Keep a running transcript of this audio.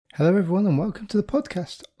Hello everyone and welcome to the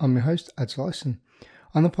podcast. I'm your host, Ads Lyson.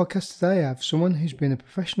 On the podcast today I have someone who's been a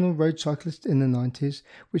professional road cyclist in the 90s,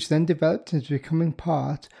 which then developed into becoming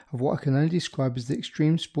part of what I can only describe as the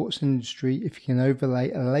extreme sports industry if you can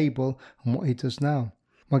overlay a label on what he does now.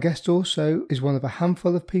 My guest also is one of a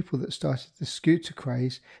handful of people that started the scooter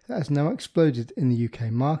craze that has now exploded in the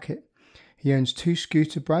UK market. He owns two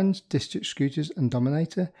scooter brands, District Scooters and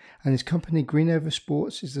Dominator, and his company Greenover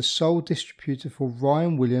Sports is the sole distributor for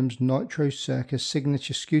Ryan Williams Nitro Circus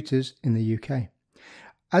signature scooters in the UK.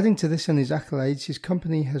 Adding to this and his accolades, his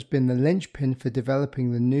company has been the linchpin for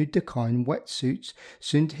developing the new Dakine wetsuits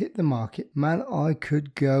soon to hit the market. Man, I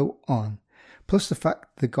could go on. Plus the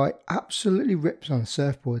fact the guy absolutely rips on a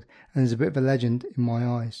surfboard and is a bit of a legend in my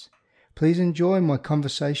eyes. Please enjoy my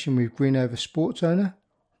conversation with Greenover Sports owner,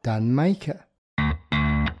 Dan Maker.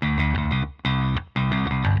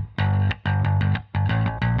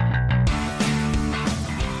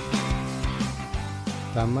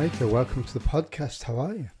 Dan Maker, welcome to the podcast. How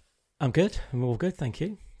are you? I'm good. I'm all good, thank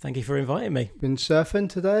you. Thank you for inviting me. Been surfing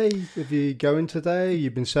today? Have you going today?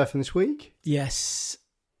 You've been surfing this week? Yes,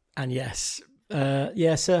 and yes.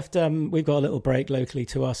 Surfed. We've got a little break locally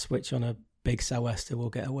to us, which on a big sou'wester will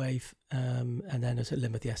get a wave. And then I was at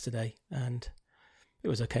Lynmouth yesterday, and it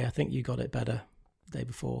was okay. I think you got it better the day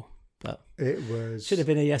before, but it was should have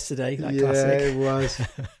been here yesterday. That yeah, classic. It was.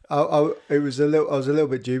 I was a little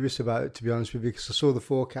bit dubious about it, to be honest with you, because I saw the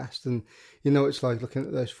forecast, and you know it's like looking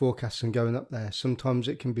at those forecasts and going up there. Sometimes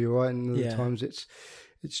it can be right, and other times it's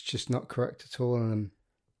just not correct at all. And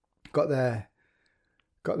got there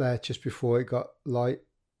just before it got light.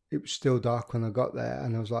 It was still dark when I got there,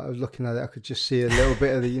 and I was looking at it. I could just see a little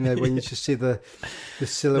bit of the, when you just see the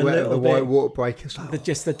silhouette of the white water breakers,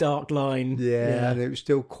 just the dark line. Yeah, and it was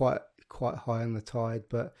still quite high on the tide,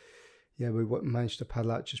 but yeah, we managed to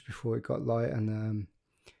paddle out just before it got light, and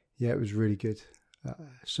it was really good.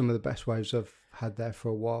 Some of the best waves I've had there for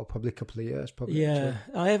a while, probably a couple of years. Probably. Yeah,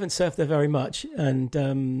 I haven't surfed there very much, and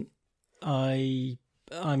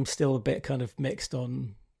I'm still a bit kind of mixed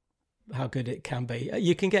on how good it can be.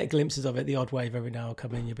 You can get glimpses of it. The odd wave every now will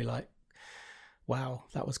come in. You'll be like, wow,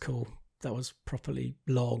 that was cool. That was properly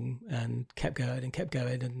long and kept going.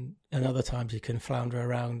 And other times you can flounder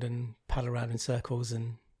around and paddle around in circles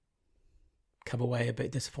and come away a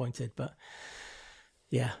bit disappointed. But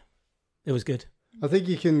yeah, it was good. I think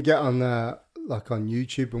you can get on like on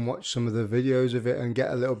YouTube and watch some of the videos of it and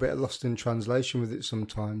get a little bit lost in translation with it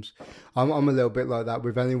sometimes. I'm a little bit like that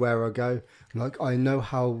with anywhere I go. Like, I know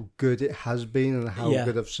how good it has been and how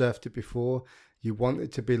good I've surfed it before. You want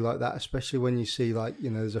it to be like that, especially when you see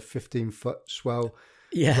there's a 15-foot swell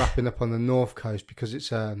wrapping up on the north coast, because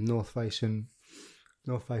it's a north facing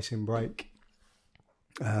break.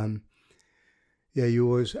 You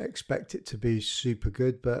always expect it to be super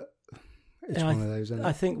good, but it's one of those, isn't it?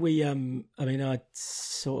 I think I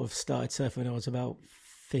sort of started surfing when I was about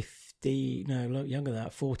 15, younger than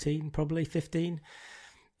that, 14, probably 15.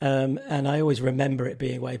 And I always remember it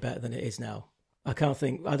being way better than it is now. I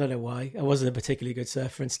don't know why. I wasn't a particularly good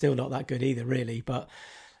surfer and still not that good either, really. But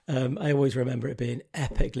I always remember it being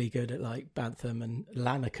epically good at like Bantham and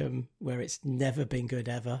Lanarksham, where it's never been good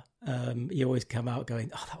ever. You always come out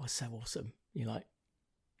going, oh, that was so awesome. You're like,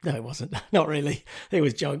 no, it wasn't. Not really. It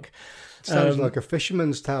was junk. Sounds like a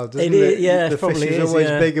fisherman's tale, doesn't it? Yeah, the probably fish is always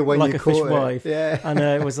bigger when like you caught fish it. Wife. Yeah, and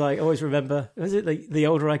it was like, I always remember. Was it the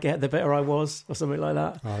older I get, the better I was, or something like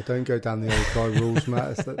that? Oh, don't go down the old guy rules,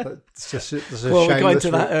 Matt. That's a well, we're going route.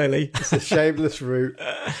 to that early. It's a shameless route.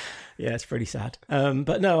 Yeah, it's pretty sad.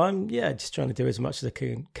 But no, I'm just trying to do as much as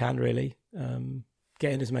I can really.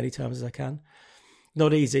 Get in as many times as I can.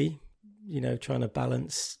 Not easy, trying to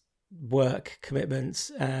balance work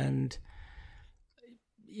commitments, and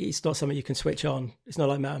it's not something you can switch on. It's not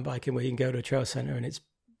like mountain biking where you can go to a trail centre and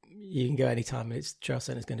you can go anytime and its trail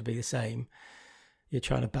centre is going to be the same. You're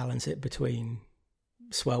trying to balance it between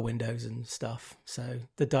swell windows and stuff. So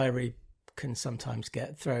the diary can sometimes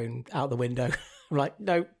get thrown out the window. I'm like,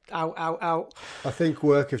 no, out. I think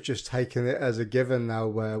work have just taken it as a given now.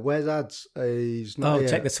 Where's Ads? He's not here.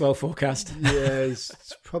 Check the swell forecast. Yeah, he's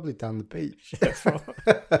probably down the beach.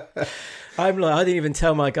 I'm like, I didn't even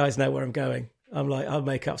tell my guys know where I'm going. I'm like, I'll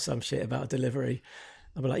make up some shit about a delivery.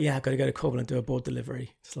 I'll be like, yeah, I've got to go to Cornwall and do a board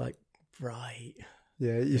delivery. It's like, right.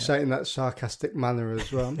 Yeah, you say it in that sarcastic manner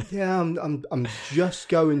as well. Yeah, I'm just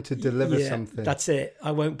going to deliver something. That's it.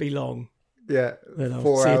 I won't be long. Yeah, then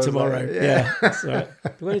I'll see you tomorrow. Later. Yeah, that's right.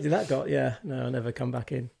 Where did that go? Yeah, no, I'll never come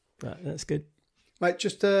back in. But that's good. Mate,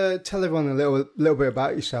 just tell everyone a little bit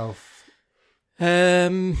about yourself.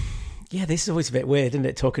 Yeah, this is always a bit weird, isn't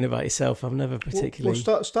it? Talking about yourself, I've never particularly.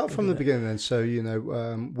 Well, start from the beginning then. So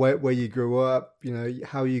where you grew up,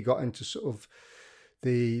 how you got into sort of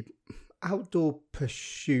the outdoor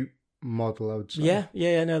pursuit model, I would say.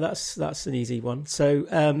 Yeah. No, that's an easy one.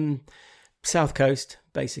 So South Coast,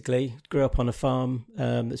 basically, grew up on a farm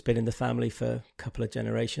that's been in the family for a couple of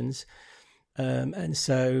generations, and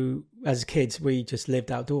so as kids we just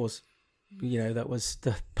lived outdoors. That was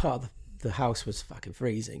the part of the house was fucking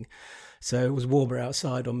freezing, so it was warmer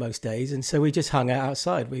outside on most days, and so we just hung out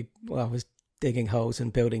outside. I was digging holes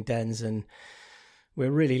and building dens, and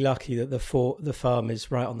we're really lucky that the farm is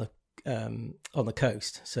right on the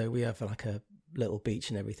coast, so we have like a little beach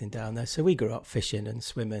and everything down there. So we grew up fishing and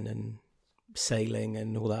swimming and sailing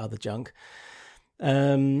and all that other junk,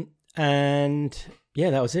 and yeah,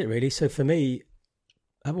 that was it really. So for me,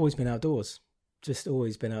 I've always been outdoors, just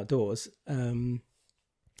always been outdoors.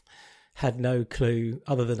 Had no clue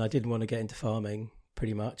other than I didn't want to get into farming,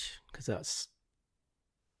 pretty much, because that's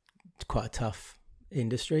quite a tough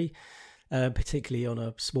industry, particularly on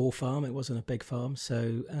a small farm. It wasn't a big farm.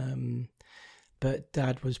 So, but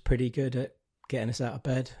Dad was pretty good at getting us out of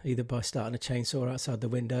bed, either by starting a chainsaw outside the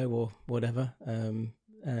window or whatever. So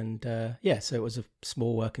it was a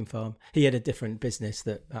small working farm. He had a different business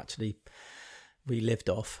that actually we lived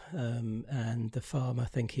off. And the farm, I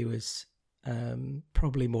think he was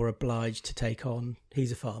probably more obliged to take on.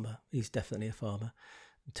 He's a farmer. He's definitely a farmer.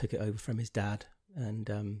 Took it over from his dad,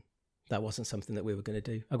 and that wasn't something that we were going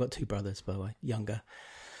to do. I've got two brothers, by the way, younger.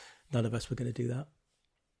 None of us were going to do that.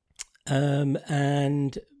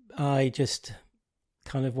 And I just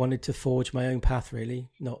kind of wanted to forge my own path, really,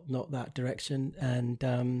 not that direction.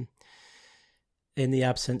 And in the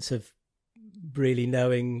absence of really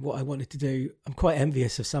knowing what I wanted to do, I'm quite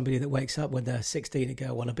envious of somebody that wakes up when they're 16 and go,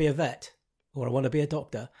 I want to be a vet, or I want to be a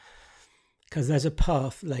doctor, because there's a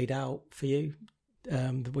path laid out for you,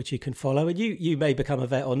 which you can follow, and you may become a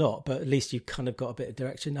vet or not, but at least you kind of got a bit of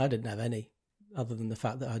direction. I didn't have any, other than the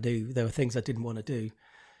fact that there were things I didn't want to do.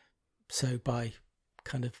 So by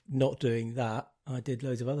kind of not doing that, I did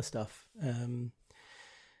loads of other stuff. So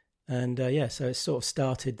it sort of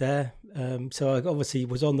started there. So I obviously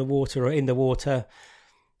was on the water or in the water.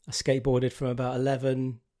 I skateboarded from about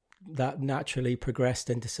 11. That naturally progressed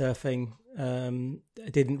into surfing. I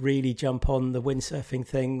didn't really jump on the windsurfing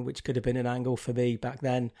thing, which could have been an angle for me back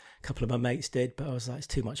then. A couple of my mates did, but I was like, it's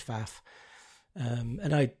too much faff.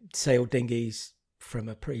 And I sailed dinghies from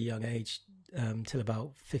a pretty young age till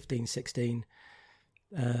about 15, 16.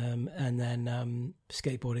 And then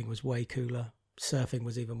skateboarding was way cooler. Surfing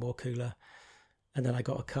was even more cooler. And then I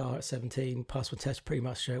got a car at 17, passed my test pretty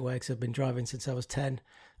much straight away, because I've been driving since I was 10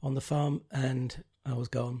 on the farm, and I was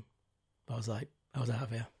gone. I was like, I was out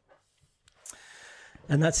of here.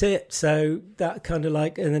 And that's it. So that kind of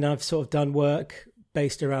like, and then I've sort of done work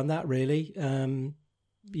based around that, really. Kind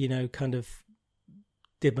of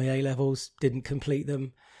did my A-levels, didn't complete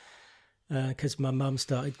them, because my mum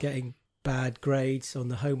started getting bad grades on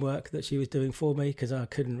the homework that she was doing for me, because I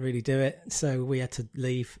couldn't really do it. So we had to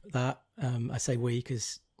leave that. I say we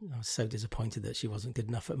because I was so disappointed that she wasn't good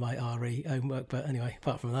enough at my RE homework. But anyway,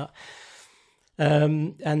 apart from that,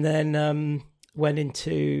 and then went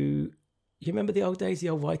into, you remember the old days, the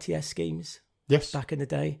old YTS schemes? Yes. Back in the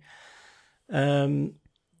day,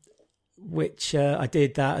 which I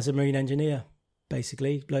did that as a marine engineer,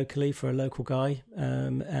 basically locally for a local guy.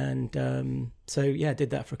 So yeah,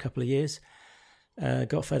 did that for a couple of years.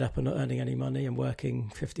 Got fed up of not earning any money and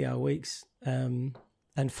working 50-hour weeks.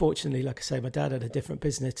 And fortunately, like I say, my dad had a different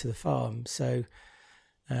business to the farm. So,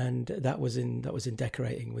 and that was in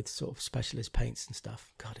decorating with sort of specialist paints and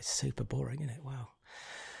stuff. God, it's super boring, isn't it? Wow.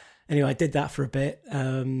 Anyway, I did that for a bit,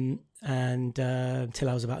 and until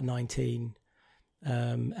I was about 19,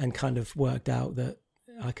 and kind of worked out that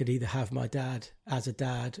I could either have my dad as a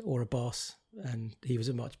dad or a boss, and he was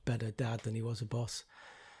a much better dad than he was a boss.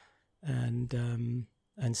 And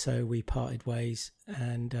so we parted ways,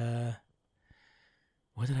 and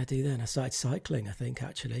what did I do then? I started cycling, I think,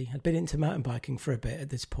 actually. I'd been into mountain biking for a bit at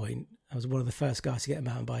this point. I was one of the first guys to get a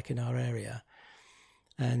mountain bike in our area,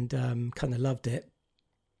 and kind of loved it.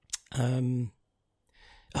 Oh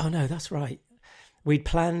no, that's right. We'd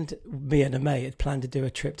planned, me and a mate had planned to do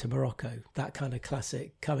a trip to Morocco, that kind of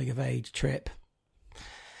classic coming of age trip.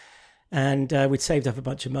 And we'd saved up a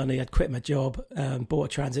bunch of money. I'd quit my job, bought a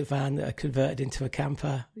transit van that I converted into a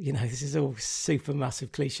camper. This is all super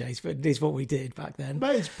massive cliches, but it is what we did back then.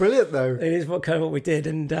 Mate, it's brilliant though. It is what we did.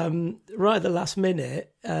 And right at the last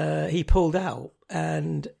minute, he pulled out,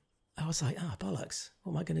 and I was like, bollocks,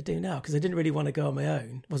 what am I going to do now? Because I didn't really want to go on my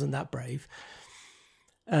own. Wasn't that brave.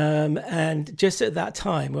 And just at that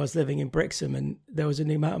time, I was living in Brixham, and there was a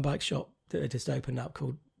new mountain bike shop that had just opened up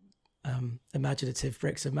called Imaginative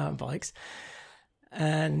Brixham Mountain Bikes.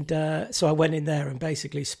 And so I went in there and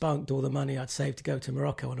basically spunked all the money I'd saved to go to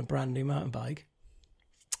Morocco on a brand new mountain bike.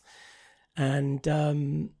 And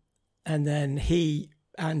then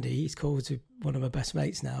Andy, he's called one of my best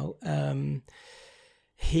mates now.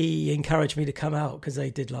 He encouraged me to come out because they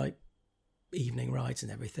did like evening rides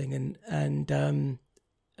and everything, and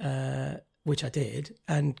which I did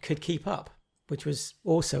and could keep up, which was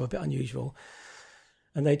also a bit unusual.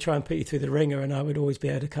 And they try and put you through the ringer, and I would always be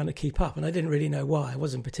able to kind of keep up. And I didn't really know why. I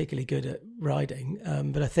wasn't particularly good at riding,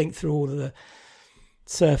 but I think through all of the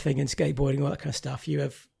surfing and skateboarding, all that kind of stuff, you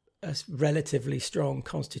have a relatively strong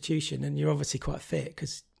constitution, and you're obviously quite fit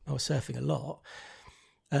because I was surfing a lot,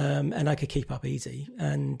 and I could keep up easy.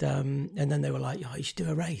 And then they were like, "Oh, you should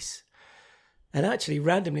do a race." And actually,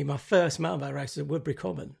 randomly, my first mountain bike race was at Woodbury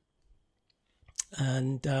Common,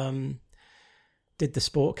 and did the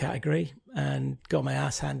sport category and got my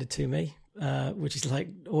ass handed to me, which is like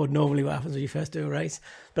or normally what happens when you first do a race.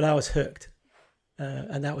 But I was hooked,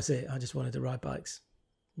 and that was it. I just wanted to ride bikes,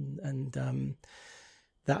 and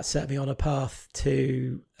that set me on a path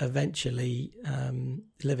to eventually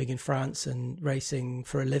living in France and racing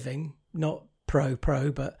for a living, not pro,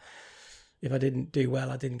 but if I didn't do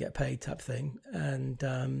well, I didn't get paid type thing. And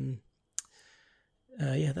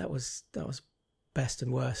that was best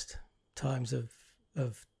and worst times of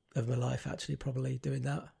my life, actually, probably doing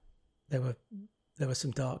that. There were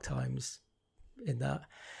some dark times in that.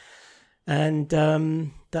 And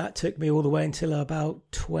that took me all the way until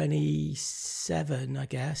about 27, I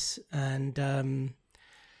guess. And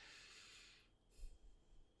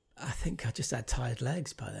I think I just had tired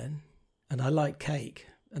legs by then. And I liked cake,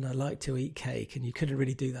 and I liked to eat cake, and you couldn't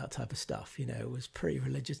really do that type of stuff. You know, it was pretty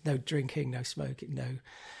religious. No drinking, no smoking, no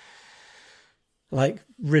like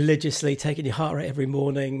religiously taking your heart rate every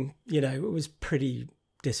morning. You know, it was pretty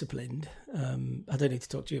disciplined. I don't need to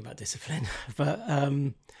talk to you about discipline, but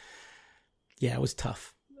yeah, it was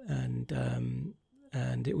tough. And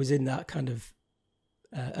it was in that kind of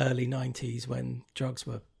early 90s when drugs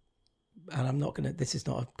were, and this is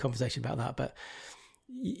not a conversation about that, but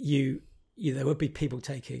there would be people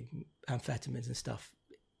taking amphetamines and stuff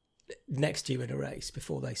next to you in a race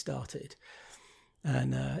before they started.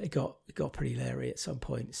 And it got pretty leery at some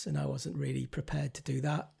points, and I wasn't really prepared to do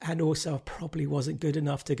that. And also I probably wasn't good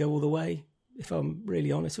enough to go all the way, if I'm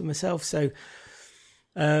really honest with myself. So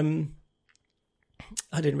I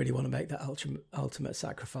didn't really want to make that ultimate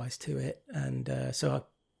sacrifice to it. And so I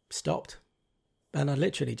stopped, and I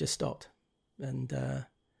literally just stopped, and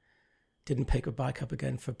didn't pick a bike up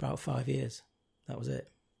again for about 5 years. That was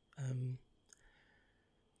it.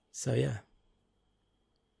 So yeah.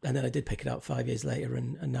 And then I did pick it up 5 years later,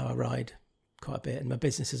 and now I ride quite a bit, and my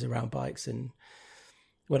business is around bikes. And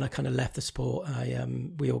when I kind of left the sport,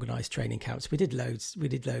 we organised training camps. We did loads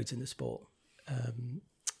in the sport,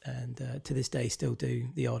 and to this day still do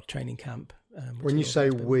the odd training camp. When you say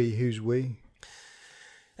we, who's we?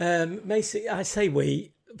 Basically, I say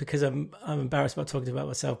we because I'm embarrassed about talking about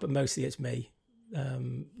myself, but mostly it's me.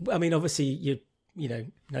 I mean, obviously, you know,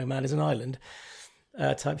 no man is an island.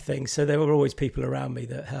 Type thing. So there were always people around me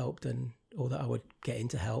that helped, or that I would get in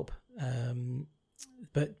to help.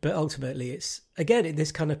 But ultimately, it's again in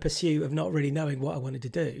this kind of pursuit of not really knowing what I wanted to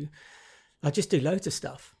do. I just do loads of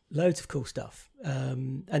stuff, loads of cool stuff,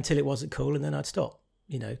 until it wasn't cool, and then I'd stop.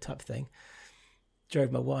 You know, type of thing.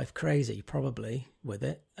 Drove my wife crazy, probably with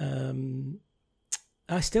it.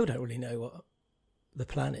 I still don't really know what the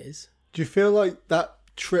plan is. Do you feel like that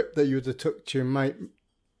trip that you would have took to your mate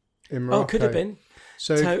in Morocco? Oh, could have been.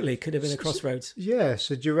 So totally could have been a crossroads. Yeah.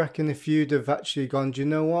 So do you reckon if you'd have actually gone, do you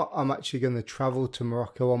know what? I'm actually going to travel to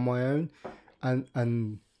Morocco on my own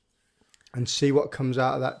and see what comes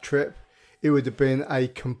out of that trip, it would have been a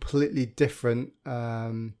completely different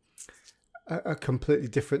turn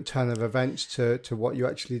of events to what you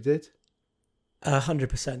actually did?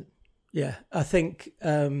 100%. Yeah. I think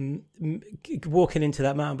walking into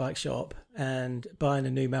that mountain bike shop and buying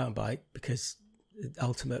a new mountain bike, because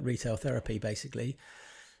ultimate retail therapy basically,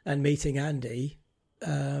 and meeting Andy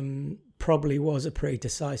probably was a pretty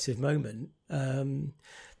decisive moment,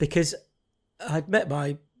 because I'd met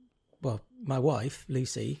my wife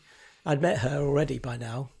Lucy. I'd met her already by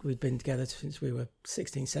now. We'd been together since we were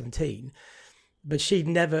 16, 17, but she'd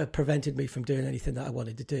never prevented me from doing anything that I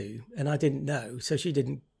wanted to do, and I didn't know, so she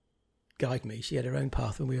didn't guide me. She had her own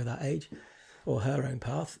path when we were that age, or her own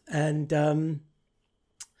path, and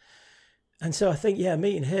so I think, yeah,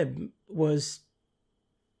 meeting him was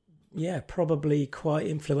probably quite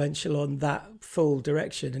influential on that full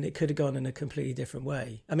direction, and it could have gone in a completely different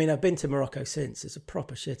way. I mean, I've been to Morocco since. It's a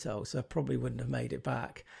proper shithole, so I probably wouldn't have made it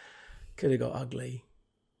back. Could have got ugly.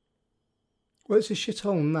 Well, it's a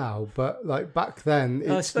shithole now, but like back then,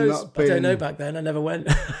 I suppose I don't know back then. I never went.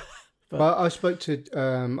 But I spoke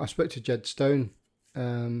to Jed Stone.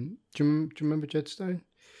 Do you remember Jed Stone?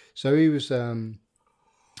 So he was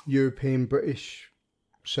European British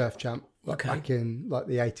surf champ, back in like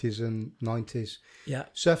the 80s and 90s. Yeah,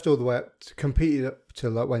 surfed all the way up, competed up to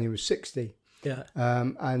like when he was 60. Yeah,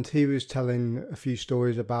 and he was telling a few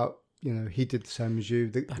stories about, you know, he did the same as you,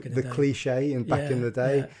 the cliche, and back in the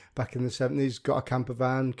day, back in the 70s, got a camper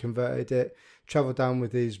van, converted it, travelled down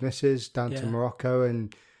with his missus down to Morocco,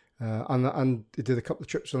 and he did a couple of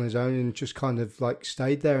trips on his own and just kind of like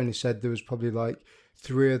stayed there. And he said there was probably like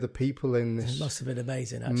 3 other people in this. It must have been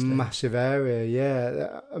amazing, actually. Massive area,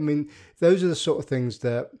 yeah. I mean, those are the sort of things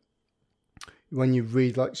that when you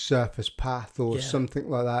read like Surfer's Path or something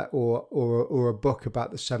like that, or a book about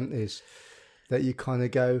the 70s, that you kind of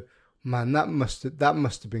go, man, that must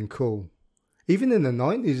have been cool. Even in the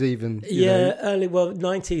 90s, even. Early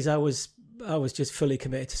 90s, I was just fully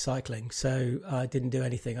committed to cycling, so I didn't do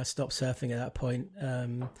anything. I stopped surfing at that point.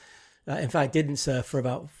 In fact, I didn't surf for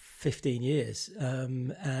about 15 years,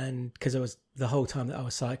 and because the whole time that I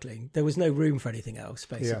was cycling, there was no room for anything else,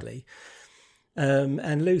 basically.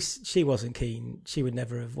 And Luce, she wasn't keen. She would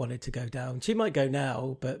never have wanted to go down. She might go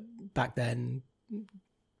now, but back then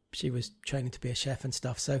she was training to be a chef and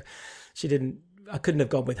stuff, so I couldn't have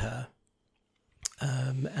gone with her.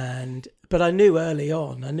 But I knew early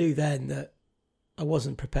on, that I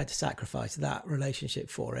wasn't prepared to sacrifice that relationship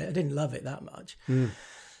for it. I didn't love it that much.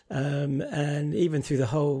 And even through the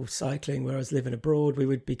whole cycling where I was living abroad, we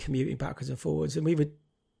would be commuting backwards and forwards, and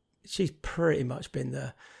she's pretty much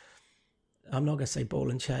been I'm not going to say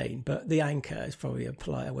ball and chain, but the anchor is probably a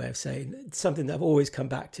politer way of saying it's something that I've always come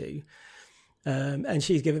back to. And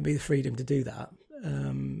she's given me the freedom to do that.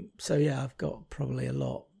 So yeah, I've got probably a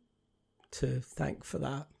lot to thank for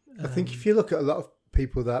that. I think if you look at a lot of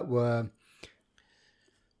people that were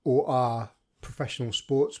or are professional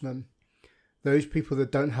sportsmen, those people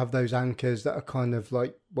that don't have those anchors, that are kind of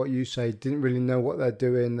like what you say, didn't really know what they're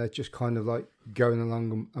doing, they're just kind of like going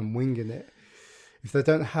along and winging it. If they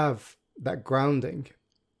don't have that grounding,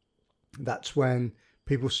 that's when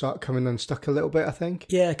people start coming unstuck a little bit, I think.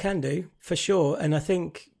 Yeah, can do, for sure. And I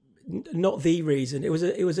think not the reason, it was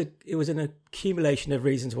an accumulation of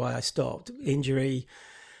reasons why I stopped. Injury,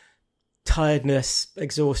 tiredness,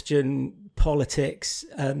 exhaustion, politics.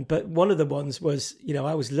 But one of the ones was,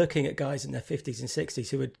 I was looking at guys in their 50s and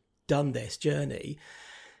 60s who had done this journey,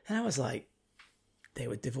 and I was like, they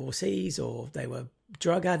were divorcees, or they were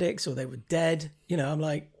drug addicts, or they were dead. I'm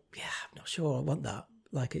like, yeah, I'm not sure I want that.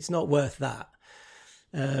 Like, it's not worth that.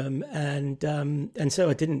 And so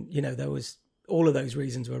I didn't, there was all of those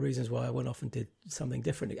reasons were reasons why I went off and did something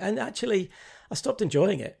different. And actually I stopped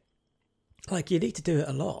enjoying it. Like, you need to do it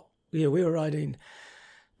a lot. We were riding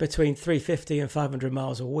between 350 and 500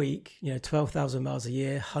 miles a week, 12,000 miles a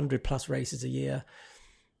year, 100 plus races a year.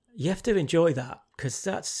 You have to enjoy that, because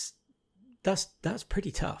that's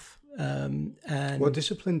pretty tough. And what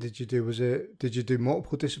discipline did you do? Did you do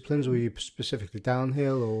multiple disciplines, or were you specifically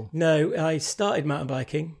downhill? Or no, I started mountain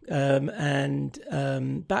biking, and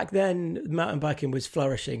back then mountain biking was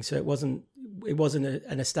flourishing, so it wasn't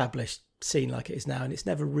an established scene like it is now, and it's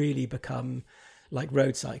never really become like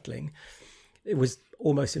road cycling. It was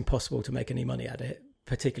almost impossible to make any money at it,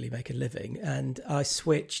 particularly make a living, and I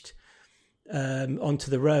switched onto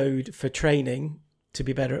the road for training to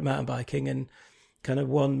be better at mountain biking, and kind of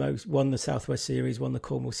won the Southwest Series, won the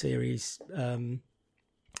Cornwall Series,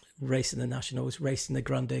 racing the Nationals, racing the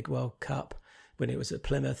Grundig World Cup when it was at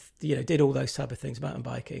Plymouth, did all those type of things, mountain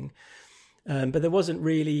biking. But there wasn't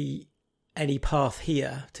really any path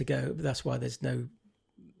here to go. That's why there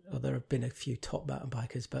have been a few top mountain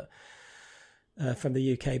bikers, but from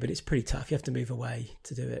the UK, but it's pretty tough. You have to move away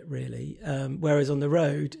to do it, really. Whereas on the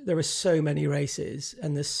road, there are so many races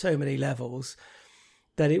and there's so many levels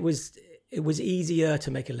that it was easier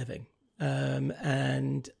to make a living.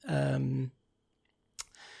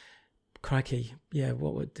 Crikey, yeah,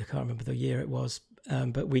 I can't remember the year it was,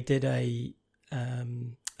 but we did I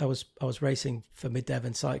was racing for Mid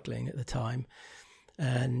Devon Cycling at the time,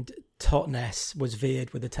 and Totnes was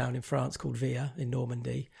veered with a town in France called Via in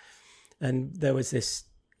Normandy, and there was this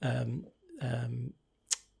like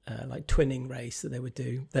twinning race that they would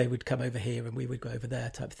do. They would come over here and we would go over there,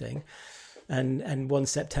 type of thing. And one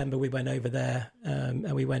September we went over there,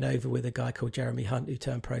 and we went over with a guy called Jeremy Hunt, who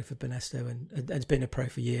turned pro for Banesto and has been a pro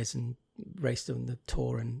for years and raced on the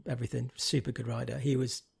tour and everything. Super good rider. He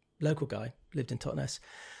was local guy, lived in Totnes,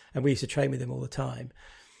 and we used to train with him all the time.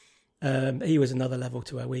 He was another level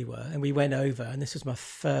to where we were, and we went over, and this was my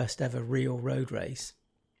first ever real road race,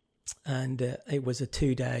 and it was a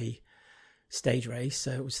 2-day stage race,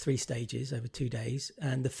 so it was 3 stages over 2 days,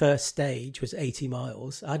 and the first stage was 80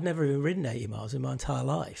 miles. I'd never even ridden 80 miles in my entire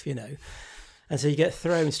life, you know, and so you get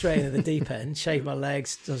thrown straight into the deep end. Shaved my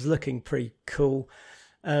legs, I was looking pretty cool,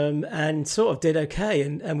 and sort of did okay,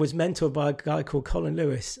 and was mentored by a guy called Colin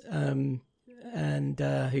Lewis, and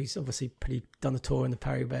who's obviously done the tour in the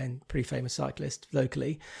Paris-Roubaix, pretty famous cyclist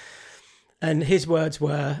locally. And his words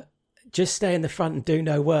were, just stay in the front and do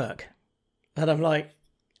no work. And I'm like,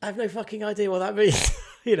 I have no fucking idea what that means,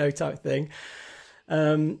 you know, type thing.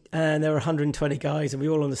 And there were 120 guys, and we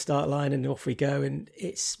all on the start line, and off we go. And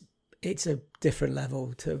it's a different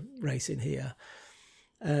level to racing here.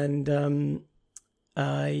 And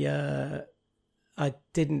I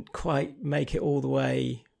didn't quite make it all the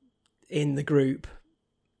way in the group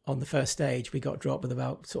on the first stage. We got dropped with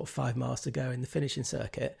about sort of 5 miles to go in the finishing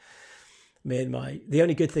circuit. The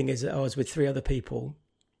only good thing is that I was with 3 other people,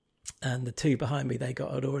 and the 2 behind me, they'd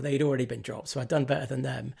already been dropped, so I'd done better than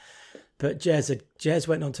them. But Jez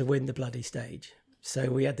went on to win the bloody stage, so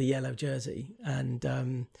we had the yellow jersey,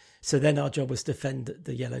 and so then our job was to defend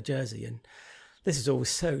the yellow jersey, and this is all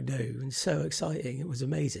so new and so exciting. It was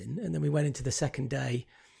amazing. And then we went into the second day,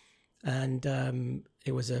 and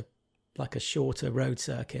it was like a shorter road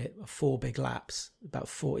circuit, 4 big laps, about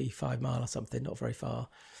 45 mile or something, not very far.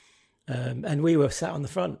 And we were sat on the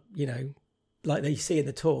front, you know, like you see in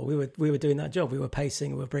the tour. We were doing that job. We were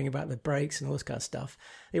pacing, we were bringing back the brakes and all this kind of stuff.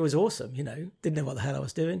 It was awesome, you know. Didn't know what the hell I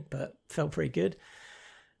was doing, but felt pretty good.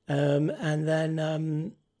 And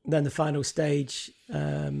then the final stage,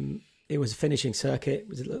 it was a finishing circuit.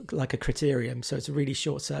 It looked like a criterium, so it's a really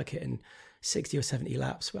short circuit and 60 or 70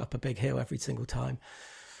 laps up a big hill every single time.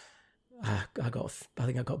 I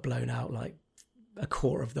think I got blown out like a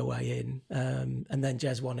quarter of the way in, and then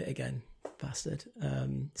Jez won it again, bastard.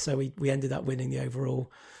 So we ended up winning the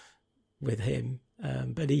overall with him,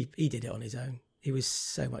 but he did it on his own. He was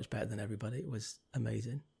so much better than everybody. It was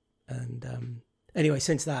amazing. And anyway,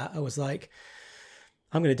 since that, I was like,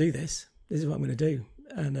 I'm going to do this. This is what I'm going to do.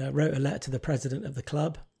 And I wrote a letter to the president of the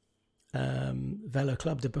club, Velo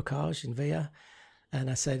Club de Bocage in Via, and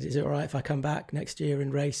I said, is it all right if I come back next year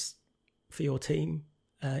and race for your team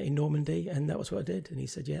in Normandy? And that was what I did. And he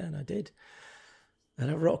said, yeah, and I did.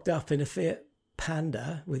 And I rocked up in a Fiat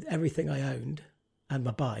Panda with everything I owned and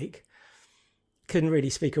my bike. Couldn't really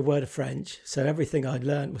speak a word of French, so everything I'd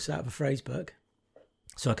learned was out of a phrase book.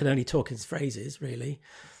 So I could only talk in phrases, really.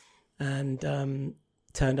 And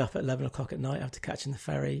turned up at 11 o'clock at night after catching the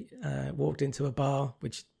ferry, walked into a bar,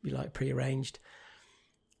 which we like pre-arranged.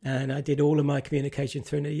 And I did all of my communication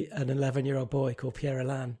through an 11-year-old boy called Pierre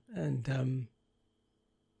Alain, and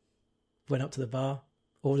went up to the bar,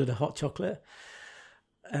 ordered a hot chocolate,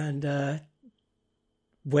 and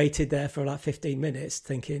waited there for like 15 minutes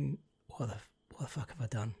thinking, what the fuck have I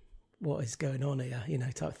done? What is going on here? You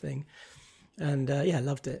know, type thing. And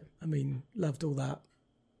loved it. I mean, loved all that.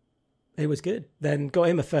 It was good. Then got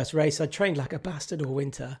in my first race. I trained like a bastard all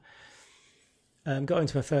winter. Got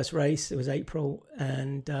into my first race. It was April,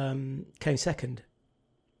 and came second.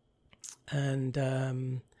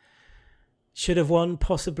 And should have won,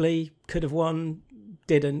 possibly. Could have won.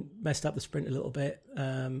 Didn't. Messed up the sprint a little bit.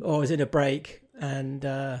 Or I was in a break, and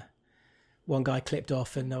one guy clipped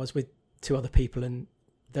off, and I was with 2 other people, and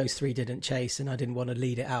those 3 didn't chase, and I didn't want to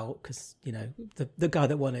lead it out because, you know, the guy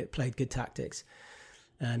that won it played good tactics.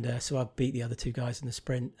 And so I beat the other 2 guys in the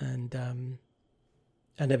sprint, and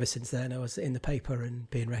ever since then I was in the paper and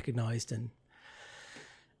being recognised. And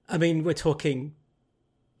I mean, we're talking,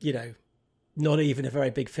 you know, not even a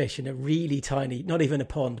very big fish in a really tiny, not even a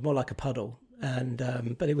pond, more like a puddle. And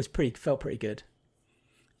but it was felt pretty good.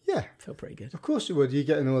 Yeah, felt pretty good. Of course it would. You're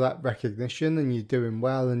getting all that recognition, and you're doing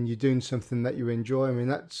well, and you're doing something that you enjoy. I mean,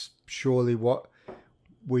 that's surely what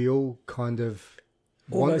we all kind of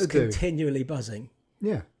almost want to do. Continually buzzing.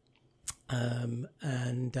 Yeah.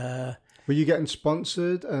 Were you getting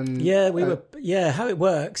sponsored? And yeah, we were. Yeah, how it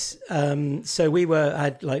works. So we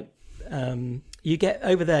had like, you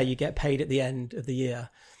get paid at the end of the year,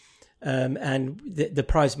 and the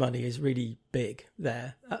prize money is really big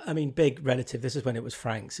there. I mean, big relative. This is when it was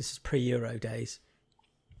francs. This is pre-Euro days.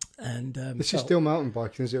 And this is still mountain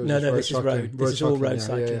biking, is it? No, this is road. This is all road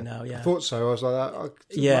cycling now. Yeah, I thought so. I was like that.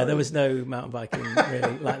 Yeah, there was no mountain biking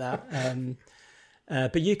really like that.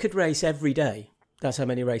 But you could race every day. That's how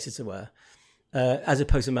many races there were. As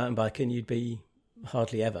opposed to mountain biking, you'd be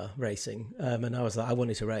hardly ever racing. And I was like, I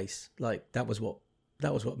wanted to race. Like that was what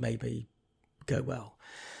made me go well.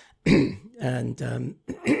 And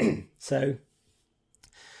so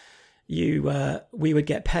we would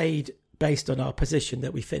get paid based on our position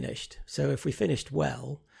that we finished. So if we finished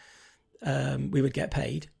well, we would get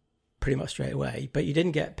paid pretty much straight away, but you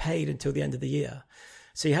didn't get paid until the end of the year.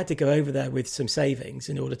 So you had to go over there with some savings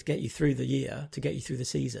in order to get you through the year, to get you through the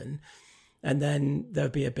season. And then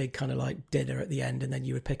there'd be a big kind of like dinner at the end, and then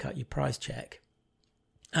you would pick up your prize check.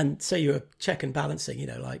 And so you were check and balancing, you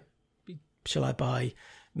know, like, shall I buy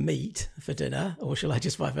meat for dinner or shall I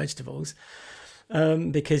just buy vegetables?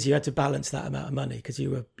 Because you had to balance that amount of money because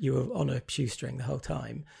you were on a shoestring the whole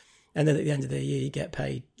time. And then at the end of the year, you get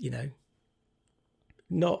paid, you know,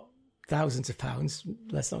 not thousands of pounds.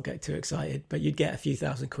 Let's not get too excited, but you'd get a few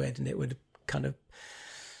 £1,000 and it would kind of,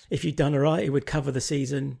 if you'd done all right, it would cover the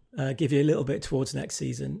season, give you a little bit towards next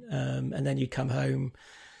season. And then you'd come home,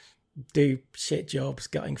 do shit jobs,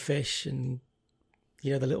 gutting fish and,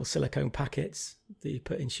 you know, the little silicone packets that you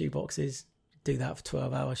put in shoe boxes, do that for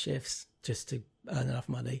 12-hour shifts just to earn enough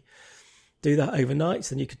money. Do that overnight,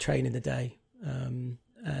 so then you could train in the day.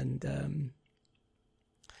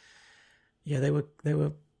 Yeah, they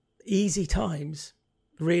were easy times,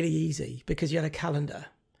 really easy, because you had a calendar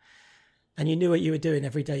and you knew what you were doing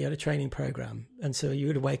every day. You had a training program. And so you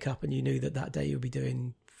would wake up and you knew that day you would be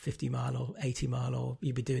doing 50 mile or 80 mile, or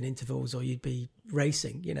you'd be doing intervals, or you'd be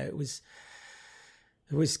racing. You know, it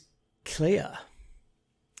was clear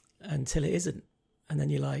until it isn't. And then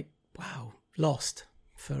you're like, wow, lost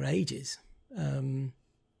for ages. And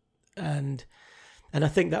I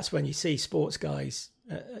think that's when you see sports guys,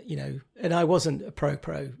 you know, and I wasn't a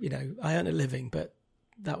pro, you know, I earned a living, but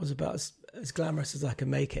that was about as glamorous as I could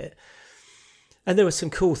make it. And there were some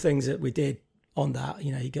cool things that we did on that.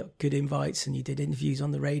 You know, you got good invites and you did interviews on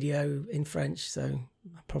the radio in French. So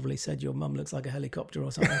I probably said your mum looks like a helicopter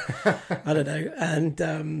or something. I don't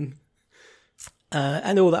know.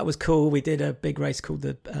 And all that was cool. We did a big race called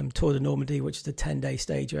the Tour de Normandy, which is a 10-day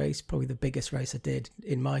stage race, probably the biggest race I did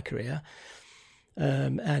in my career.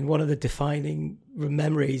 And one of the defining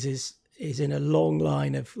memories is in a long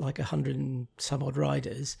line of like 100 and some odd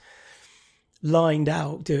riders lined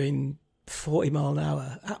out doing 40 mile an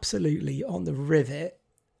hour, absolutely on the rivet,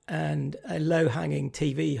 and a low hanging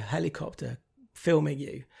TV helicopter filming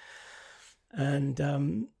you.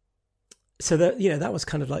 And, so that, you know, that was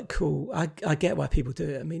kind of like cool. I get why people do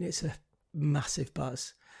it. I mean, it's a massive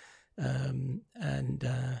buzz. And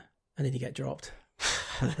then you get dropped.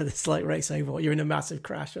 It's like race over, or you're in a massive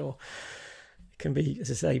crash, or it can be,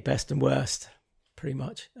 as I say, best and worst, pretty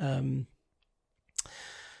much.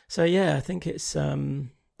 So yeah, I think it's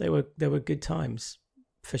they were good times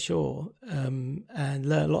for sure, and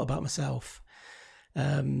learned a lot about myself.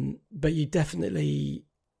 But you definitely,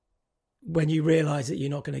 when you realise that you're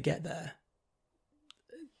not going to get there,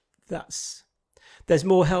 there's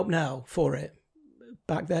more help now for it.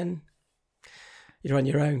 Back then, you're on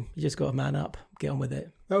your own. You just got to man up, get on with it.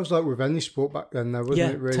 That was like with any sport back then, though,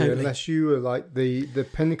 wasn't it? Really, totally. Unless you were like the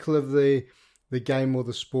pinnacle of the game or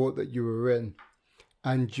the sport that you were in,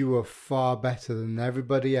 and you were far better than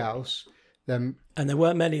everybody else. Then, and there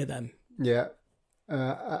weren't many of them. Yeah,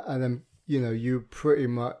 and then you pretty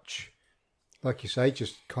much, like you say,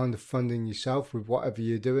 just kind of funding yourself with whatever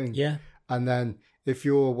you're doing. Yeah, and then if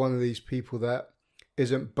you're one of these people that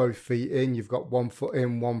isn't both feet in, you've got 1 foot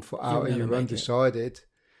in, 1 foot out, and you're undecided.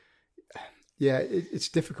 Yeah, it's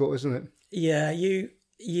difficult, isn't it? Yeah, you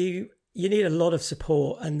need a lot of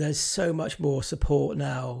support, and there's so much more support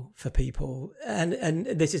now for people. And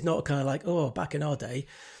this is not kind of like, oh, back in our day.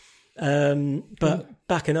 But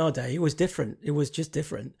back in our day, it was different. It was just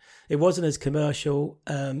different. It wasn't as commercial.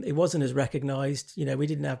 It wasn't as recognised. You know, we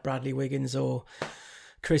didn't have Bradley Wiggins, or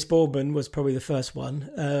Chris Boardman was probably the first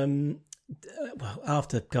one. Well,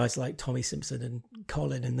 after guys like Tommy Simpson and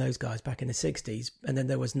Colin and those guys back in the 60s, and then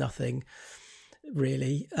there was nothing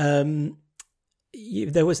really. There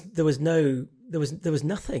was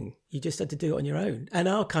nothing. You just had to do it on your own. And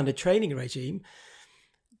our kind of training regime,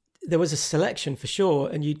 there was a selection for sure,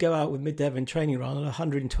 and you'd go out with Mid Devon training run on a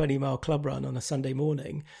 120 mile club run on a Sunday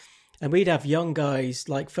morning, and we'd have young guys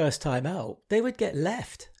like first time out. They would get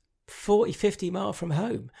left 40, 50 mile from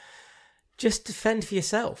home. Just to fend for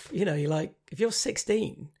yourself. You know, you're like, if you're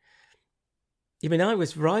 16, I mean, I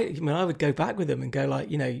was right. I mean, I would go back with them and go like,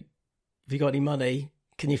 you know, have you got any money?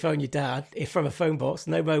 Can you phone your dad? If from a phone box,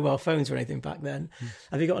 no mobile phones or anything back then.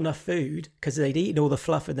 Have you got enough food? Because they'd eaten all the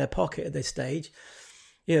fluff in their pocket at this stage.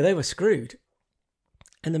 You know, they were screwed.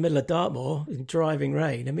 In the middle of Dartmoor, in driving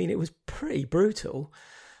rain. I mean, it was pretty brutal.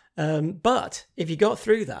 But if you got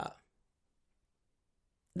through that,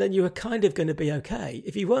 then you were kind of going to be okay.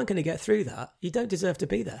 If you weren't going to get through that, you don't deserve to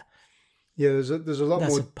be there. Yeah, there's a lot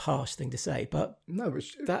That's more. a harsh thing to say, but No, but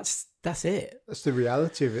that's it. that's the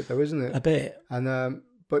reality of it, though, isn't it? A bit. And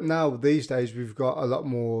but now these days we've got a lot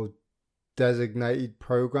more designated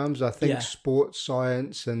programs. I think sports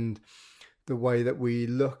science and the way that we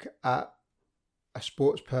look at a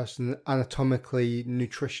sports person anatomically,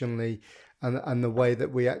 nutritionally, and the way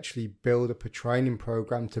that we actually build up a training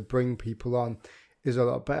program to bring people on is a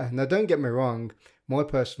lot better. Now, don't get me wrong. My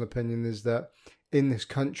personal opinion is that in this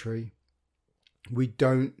country, we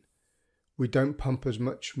don't pump as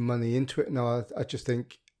much money into it. Now, I just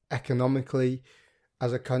think economically,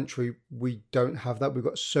 as a country, we don't have that. We've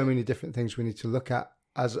got so many different things we need to look at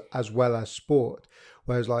as well as sport.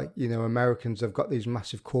 Whereas, like, you know, Americans have got these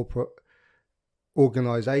massive corporate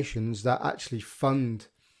organizations that actually fund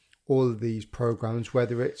all of these programs,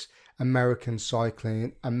 whether it's American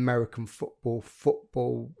cycling, American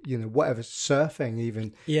football, you know, whatever, surfing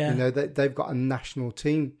even. Yeah. You know, they've got a national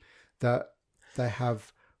team that they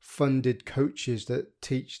have funded coaches that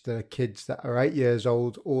teach the kids that are 8 years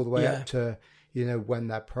old all the way up to, you know, when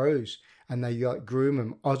they're pros. And they like groom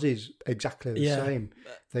them. Aussies, exactly the same.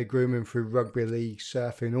 They groom them through rugby league,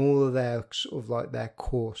 surfing, all of their sort of like their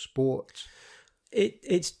core sports. You're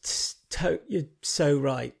so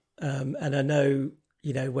right. And I know,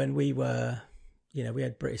 you know, when we were, you know, we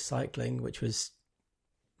had British Cycling, which was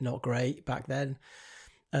not great back then.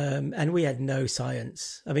 And we had no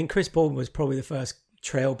science. I mean, Chris Bourne was probably the first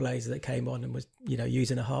trailblazer that came on and was, you know,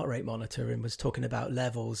 using a heart rate monitor and was talking about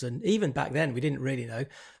levels. And even back then, we didn't really know,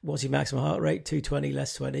 what's your maximum heart rate? 220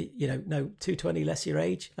 less 20, you know, no, 220 less your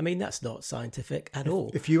age. I mean, that's not scientific at all.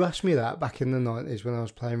 If you asked me that back in the 90s when I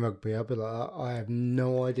was playing rugby, I'd be like, I have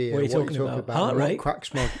no idea what you're talking about. Heart rate?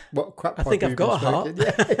 What crack I think I've got a heart.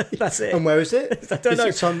 Yeah. That's it. And where is it? I don't know.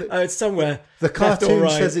 It's somewhere. The cartoon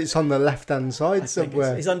says it's on the left-hand side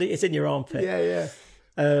somewhere. It's in your armpit. Yeah.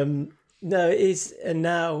 No, it is, and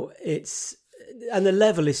now it's, and the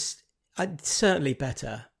level is certainly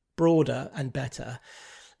better, broader and better.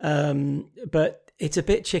 But it's a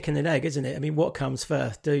bit chicken and egg, isn't it? I mean, what comes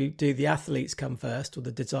first? Do the athletes come first, or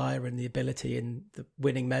the desire and the ability and the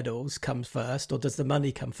winning medals comes first, or does the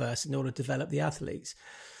money come first in order to develop the athletes?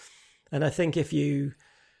 And I think if you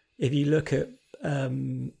look at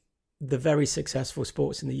the very successful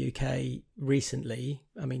sports in the UK recently,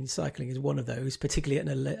 I mean, cycling is one of those, particularly at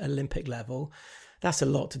an Olympic level. That's a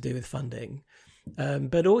lot to do with funding,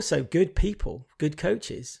 but also good people, good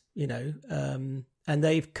coaches, you know, and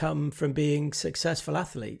they've come from being successful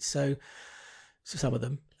athletes. So some of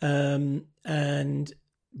them, and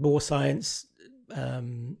more science. I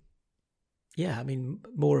mean,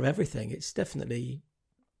 more of everything. It's definitely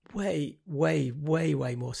way, way, way,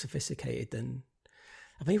 way more sophisticated than,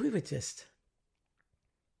 I mean,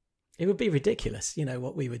 it would be ridiculous, you know,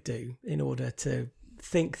 what we would do in order to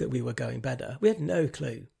think that we were going better. We had no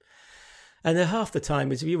clue. And then half the time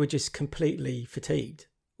was you were just completely fatigued,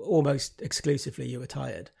 almost exclusively you were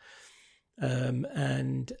tired. I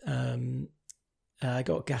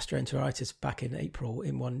got gastroenteritis back in April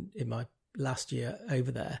in my last year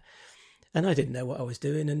over there. And I didn't know what I was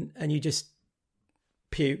doing. And you just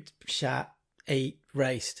puked, shat, ate,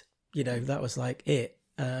 raced, you know, that was like it.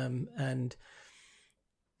 And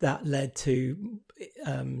that led to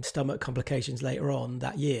stomach complications later on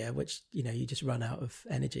that year, which, you know, you just run out of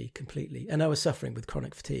energy completely. And I was suffering with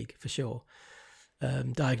chronic fatigue for sure,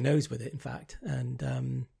 diagnosed with it, in fact. And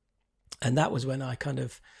that was when I kind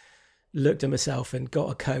of looked at myself and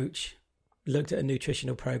got a coach, looked at a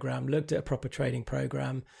nutritional program, looked at a proper training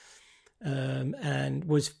program, and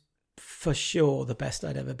was for sure the best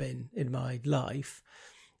I'd ever been in my life.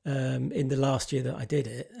 In the last year that I did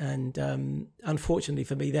it. And unfortunately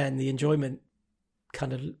for me then, the enjoyment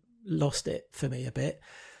kind of lost it for me a bit.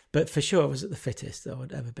 But for sure I was at the fittest that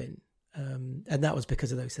I'd ever been. And that was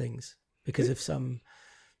because of those things. Because of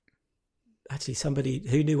somebody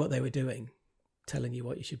who knew what they were doing, telling you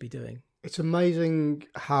what you should be doing. It's amazing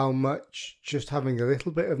how much just having a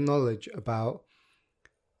little bit of knowledge about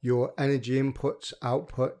your energy inputs,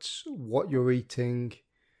 outputs, what you're eating,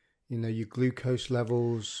 you know, your glucose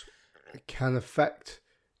levels can affect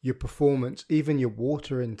your performance, even your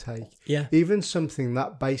water intake. Yeah. Even something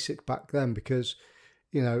that basic back then, because,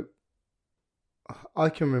 you know, I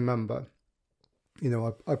can remember, you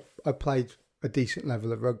know, I played a decent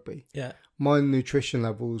level of rugby. Yeah. My nutrition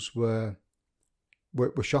levels were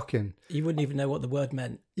shocking. You wouldn't even know what the word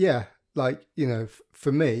meant. Yeah. Like, you know,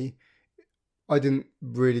 for me, I didn't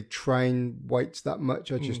really train weights that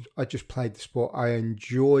much. I just played the sport. I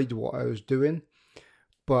enjoyed what I was doing,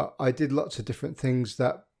 but I did lots of different things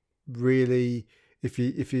that really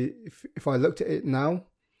if I looked at it now,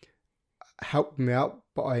 helped me out,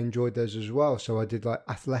 but I enjoyed those as well. So I did like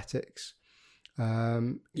athletics,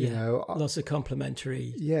 you know, lots of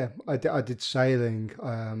complementary. Yeah, I did sailing.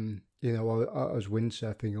 You know, I was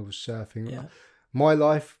windsurfing. I was surfing. Yeah. My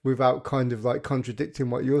life, without kind of like contradicting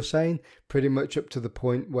what you're saying, pretty much up to the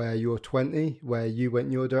point where you're 20, where you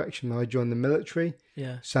went your direction, I joined the military.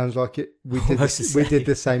 Yeah, sounds like it. We did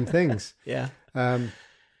the same things. Yeah.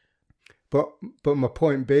 But my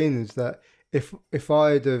point being is that if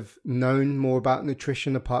I'd have known more about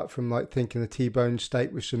nutrition, apart from like thinking a T-bone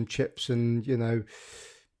steak with some chips and, you know,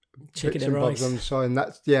 chicken and rice on the side, and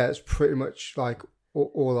it's pretty much like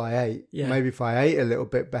all I ate. Yeah. Maybe if I ate a little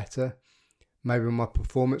bit better, maybe my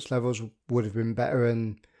performance levels would have been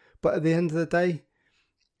better. But at the end of the day,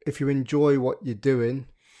 if you enjoy what you're doing,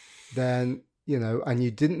 then, you know, and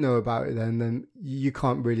you didn't know about it then you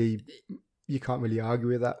can't really argue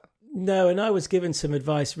with that. No, and I was given some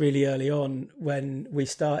advice really early on when we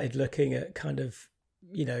started looking at kind of,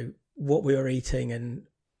 you know, what we were eating and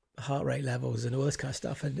heart rate levels and all this kind of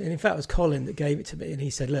stuff. And in fact, it was Colin that gave it to me. And he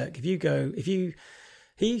said, look,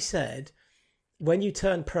 he said, when you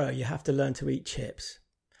turn pro, you have to learn to eat chips.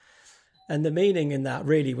 And the meaning in that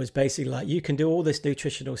really was basically like, you can do all this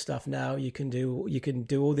nutritional stuff now. You can do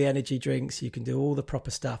all the energy drinks. You can do all the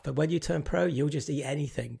proper stuff. But when you turn pro, you'll just eat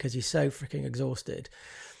anything because you're so freaking exhausted.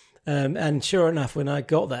 And sure enough, when I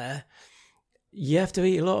got there, you have to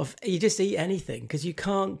eat you just eat anything because you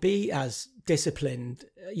can't be as disciplined,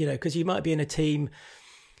 you know, because you might be in a team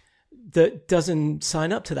that doesn't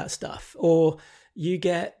sign up to that stuff, or you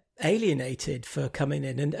get alienated for coming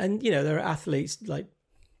in. And you know, there are athletes like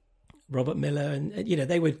Robert Miller and you know,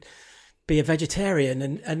 they would be a vegetarian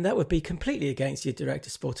and that would be completely against your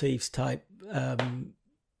director sportifs type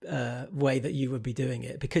way that you would be doing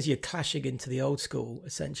it, because you're clashing into the old school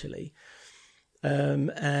essentially.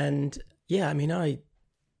 And yeah, I mean,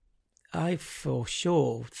 I for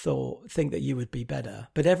sure think that you would be better,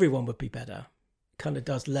 but everyone would be better. Kind of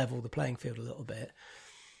does level the playing field a little bit.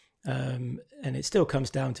 And it still comes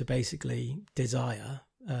down to basically desire.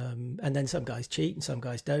 And then some guys cheat and some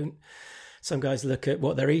guys don't. Some guys look at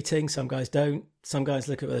what they're eating, some guys don't. Some guys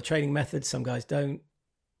look at their training methods, some guys don't.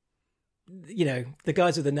 You know, the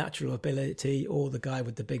guys with the natural ability or the guy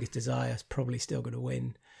with the biggest desire is probably still going to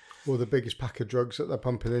win. Or the biggest pack of drugs that they're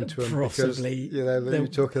pumping into them. Possibly. Because, you know, you were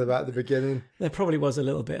talking about at the beginning. There probably was a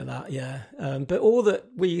little bit of that, yeah. But all that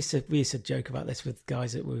we used to joke about this with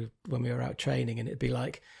guys when we were out training, and it'd be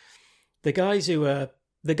like the guys who are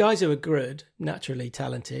good, naturally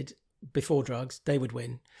talented before drugs, they would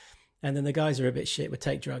win. And then the guys who are a bit shit would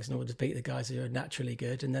take drugs in order to beat the guys who are naturally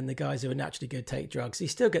good. And then the guys who are naturally good take drugs. You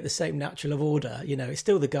still get the same natural of order. You know, it's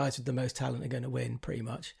still the guys with the most talent are going to win pretty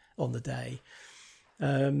much on the day.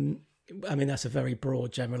 I mean, that's a very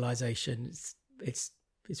broad generalization. It's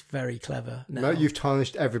very clever now. No, you've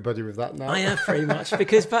tarnished everybody with that now. I have pretty much,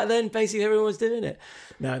 because back then basically everyone was doing it.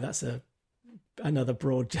 No, that's another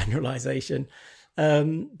broad generalization.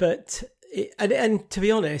 But to be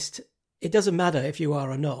honest, it doesn't matter if you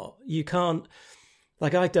are or not. You can't,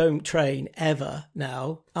 like, I don't train ever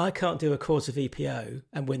now. I can't do a course of EPO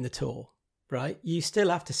and win the tour, right? You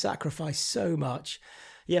still have to sacrifice so much.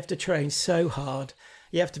 You have to train so hard.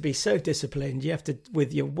 You have to be so disciplined. You have to,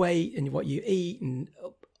 with your weight and what you eat and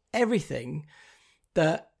everything,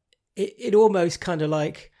 that it almost kind of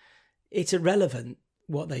like, it's irrelevant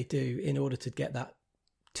what they do in order to get that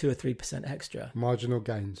 2 or 3% extra. Marginal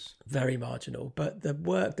gains. Very marginal. But the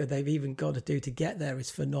work that they've even got to do to get there is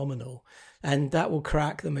phenomenal. And that will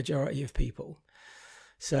crack the majority of people.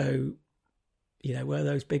 So, you know, were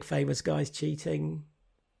those big famous guys cheating?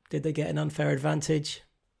 Did they get an unfair advantage?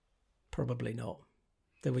 Probably not.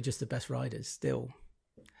 They were just the best riders still.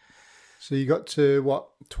 So you got to,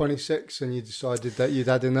 26, and you decided that you'd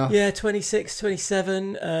had enough? Yeah, 26,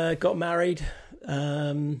 27, got married.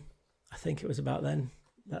 I think it was about then.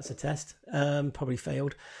 That's a test. Probably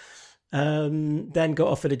failed. Then got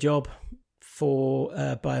offered a job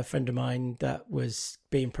by a friend of mine that was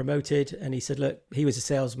being promoted. And he said, look, he was a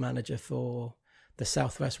sales manager for the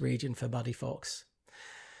Southwest region for Muddy Fox.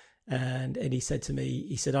 And he said to me,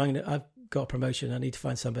 he said, I've got a promotion. I need to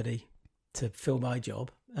find somebody to fill my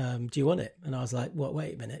job. Do you want it? And I was like, what,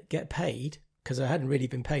 wait a minute, get paid? Because I hadn't really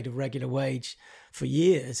been paid a regular wage for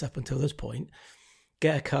years up until this point.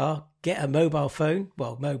 Get a car, get a mobile phone.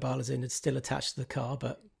 Well, mobile as in it's still attached to the car,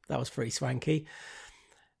 but that was pretty swanky.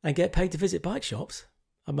 And get paid to visit bike shops.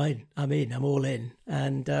 I'm all in.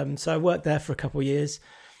 And so I worked there for a couple of years.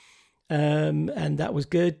 And that was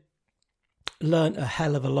good. Learned a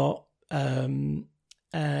hell of a lot. And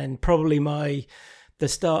probably the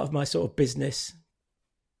start of my sort of business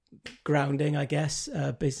grounding, I guess.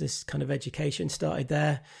 Business kind of education started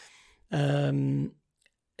there.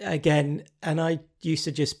 Again, and I used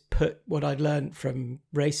to just put what I'd learned from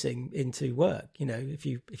racing into work. You know, if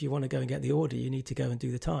you want to go and get the order, you need to go and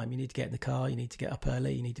do the time. You need to get in the car. You need to get up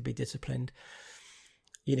early. You need to be disciplined.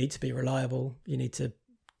 You need to be reliable. You need to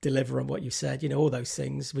deliver on what you said. You know, all those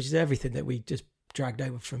things, which is everything that we just dragged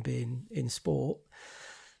over from being in sport.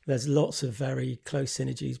 There's lots of very close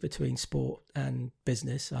synergies between sport and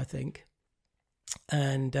business, I think.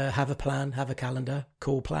 And have a plan, have a calendar,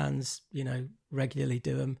 call plans, you know, regularly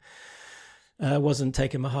do them. Wasn't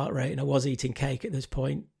taking my heart rate, and I was eating cake at this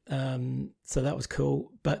point. So that was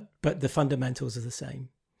cool. But the fundamentals are the same.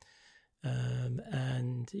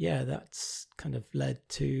 And yeah, that's kind of led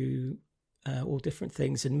to all different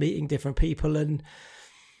things and meeting different people. And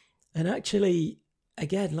actually,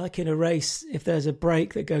 again, like in a race, if there's a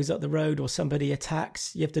break that goes up the road or somebody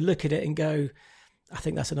attacks, you have to look at it and go, I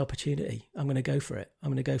think that's an opportunity. I'm going to go for it. I'm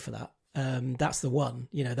going to go for that. That's the one,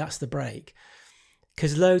 you know, that's the break.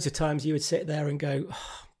 Because loads of times you would sit there and go,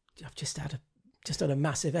 oh, I've just had a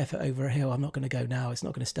massive effort over a hill. I'm not going to go now. It's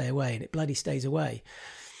not going to stay away. And it bloody stays away.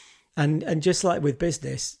 And just like with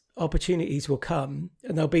business, opportunities will come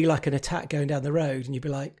and there'll be like an attack going down the road and you'll be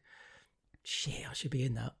like, shit, I should be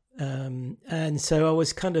in that. And so I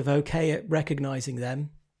was kind of okay at recognizing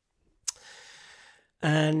them.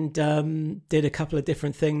 And did a couple of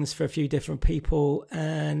different things for a few different people.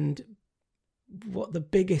 And what the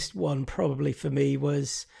biggest one probably for me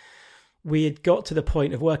was we had got to the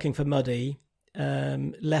point of working for Muddy,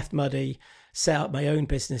 left Muddy, set up my own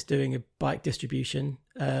business doing a bike distribution,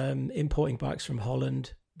 importing bikes from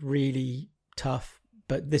Holland, really tough.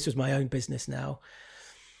 But this was my own business now.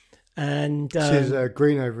 And this is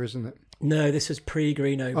Greenover, isn't it? No, this was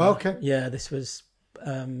pre-Greenover. Oh, okay. Yeah, this was...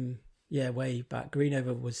 way back.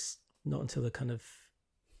 Greenover was not until the kind of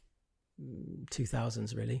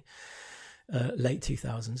 2000s, really, late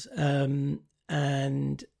 2000s.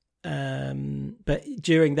 But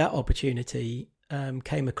during that opportunity,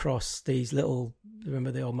 came across these little,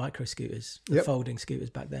 remember the old micro scooters, the folding scooters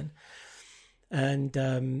back then. And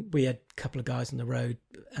we had a couple of guys on the road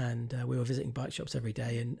and we were visiting bike shops every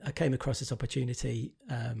day. And I came across this opportunity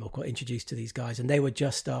or got introduced to these guys and they were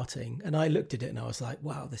just starting. And I looked at it and I was like,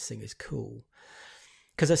 wow, this thing is cool.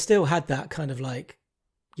 Because I still had that kind of like,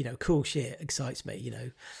 you know, cool shit excites me, you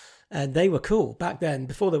know. And they were cool back then.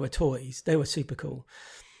 Before there were toys, they were super cool.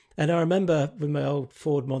 And I remember with my old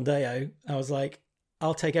Ford Mondeo, I was like,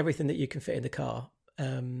 I'll take everything that you can fit in the car.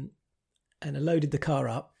 And I loaded the car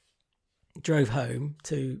up. Drove home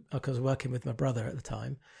because I was working with my brother at the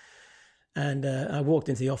time. And I walked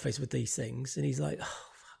into the office with these things and he's like, oh,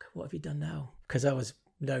 fuck, what have you done now? Because I was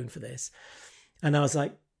known for this. And I was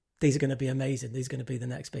like, these are going to be amazing. These are going to be the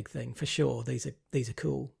next big thing for sure. These are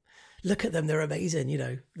cool. Look at them. They're amazing. You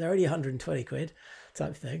know, they're only 120 quid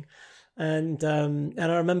type thing. And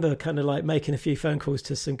I remember kind of like making a few phone calls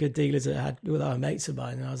to some good dealers that had with our mates of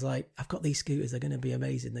mine. And I was like, I've got these scooters. They're going to be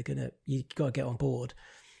amazing. You got to get on board.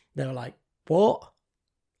 They were like, what?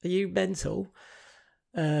 Are you mental?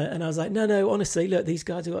 And I was like, no, honestly, look, these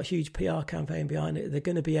guys have got a huge PR campaign behind it. They're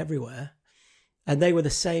going to be everywhere. And they were the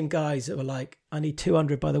same guys that were like, I need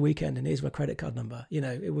 200 by the weekend and here's my credit card number. You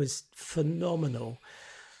know, it was phenomenal.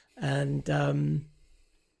 And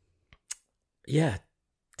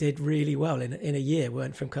did really well in a year.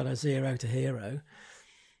 Went from kind of zero to hero.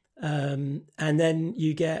 And then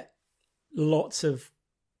you get lots of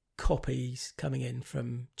copies coming in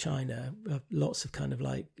from China, lots of kind of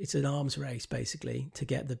like, it's an arms race basically to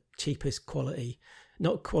get the cheapest quality,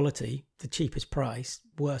 not quality, the cheapest price,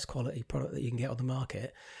 worst quality product that you can get on the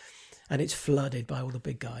market. And it's flooded by all the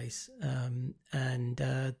big guys.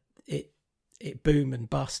 It boomed and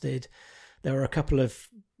busted. There were a couple of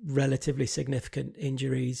relatively significant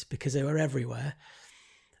injuries because they were everywhere.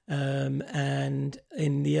 And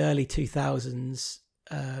in the early 2000s,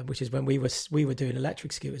 which is when we were doing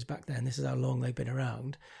electric scooters back then. This is how long they've been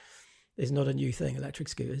around. It's not a new thing, electric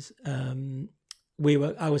scooters. I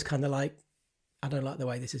was kind of like, I don't like the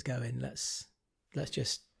way this is going. Let's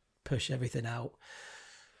just push everything out.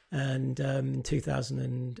 And in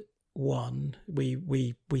 2001,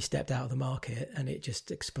 we stepped out of the market and it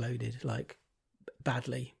just exploded like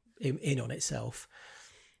badly in on itself.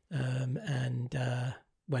 And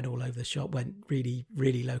went all over the shop. Went really,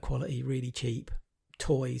 really low quality, really cheap.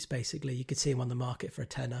 Toys, basically. You could see them on the market for a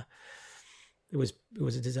tenner. It was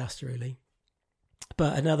a disaster, really.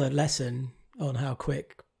 But another lesson on how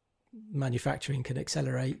quick manufacturing can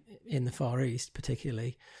accelerate in the Far East,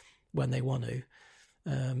 particularly when they want to,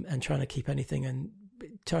 and trying to keep anything and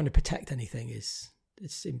trying to protect anything it's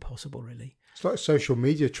impossible, really. It's like social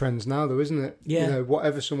media trends now, though, isn't it? Yeah. You know,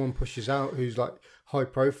 whatever someone pushes out who's like high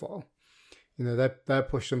profile, you know, they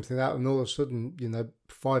push something out, and all of a sudden, you know,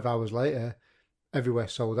 5 hours later, everywhere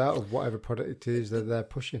sold out of whatever product it is that they're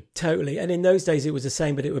pushing. Totally. And in those days, it was the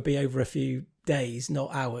same, but it would be over a few days,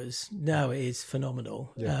 not hours. Now it is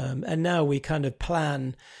phenomenal. Yeah. And now we kind of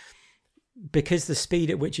plan, because the speed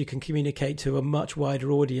at which you can communicate to a much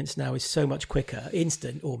wider audience now is so much quicker,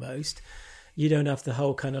 instant almost. You don't have the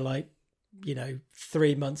whole kind of like, you know,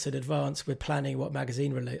 3 months in advance we're planning what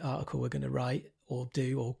magazine article we're going to write or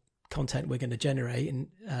do, or content we're going to generate,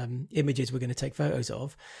 and images we're going to take photos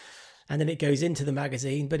of. And then it goes into the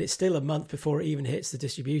magazine, but it's still a month before it even hits the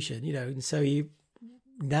distribution, you know. And so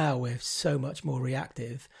now we're so much more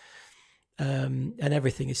reactive, and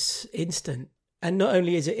everything is instant. And not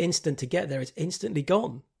only is it instant to get there, it's instantly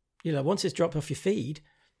gone. You know, once it's dropped off your feed,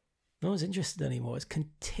 no one's interested anymore. It's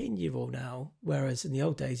continual now. Whereas in the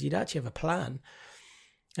old days, you'd actually have a plan,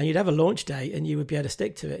 and you'd have a launch date, and you would be able to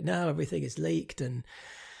stick to it. Now everything is leaked, and,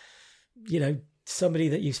 you know, somebody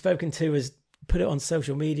that you've spoken to has put it on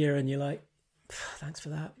social media, and you're like, thanks for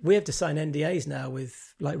that. We have to sign NDAs now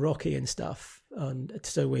with like Rocky and stuff.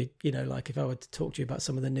 So we, you know, like if I were to talk to you about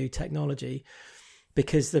some of the new technology,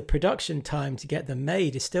 because the production time to get them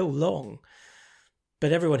made is still long,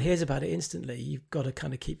 but everyone hears about it instantly. You've got to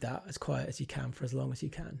kind of keep that as quiet as you can for as long as you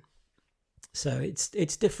can. So it's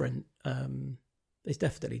different. It's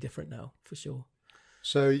definitely different now, for sure.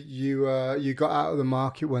 So you got out of the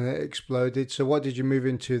market when it exploded. So what did you move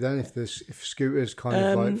into then? If scooters kind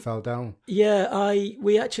of like fell down? Yeah,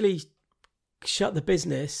 we actually shut the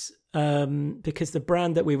business because the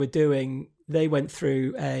brand that we were doing, they went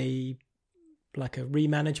through a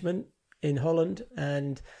remanagement in Holland,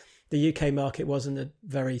 and the UK market wasn't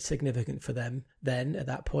very significant for them then at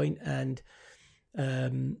that point, and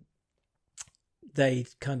they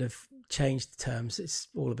kind of changed the terms. It's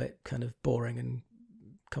all a bit kind of boring and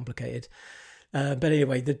complicated, but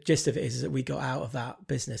anyway, the gist of it is that we got out of that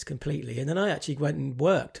business completely, and then I actually went and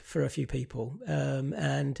worked for a few people,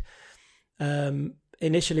 and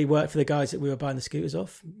initially worked for the guys that we were buying the scooters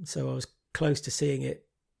off, so I was close to seeing it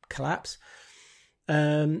collapse.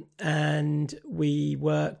 And we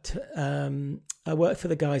worked, I worked for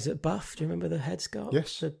the guys at Buff. Do you remember the headscarf?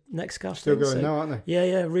 Yes. The neck scarf. Still going now, aren't they?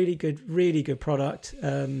 Yeah. Really good product.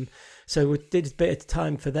 So we did a bit of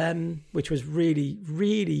time for them, which was really,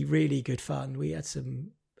 really, really good fun. We had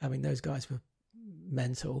those guys were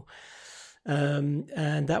mental.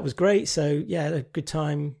 And that was great. So yeah, had a good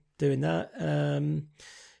time doing that.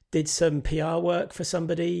 Did some PR work for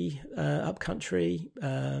somebody, up country.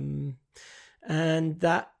 And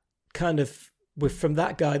that kind of, from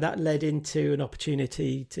that guy, that led into an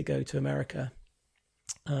opportunity to go to America.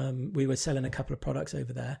 We were selling a couple of products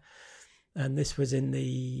over there. And this was do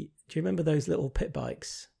you remember those little pit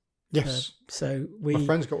bikes? Yes. My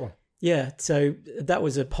friend's got one. Yeah. So that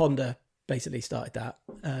was a Honda basically started that.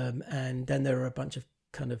 And then there were a bunch of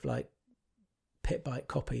kind of like pit bike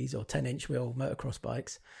copies or 10-inch wheel motocross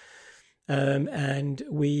bikes. And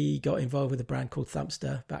we got involved with a brand called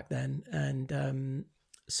Thumpster back then, and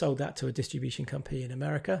sold that to a distribution company in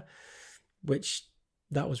America, which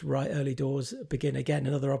that was right early doors. Again,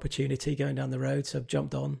 another opportunity going down the road. So I've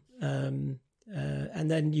jumped on, and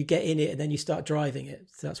then you get in it, and then you start driving it.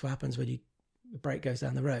 So that's what happens when the brake goes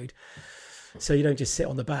down the road. So you don't just sit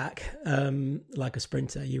on the back like a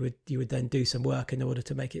sprinter. You would then do some work in order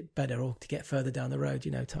to make it better or to get further down the road,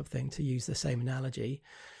 type thing, to use the same analogy.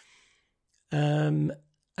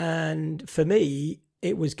 And for me,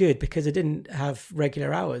 it was good because I didn't have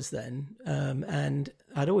regular hours then. And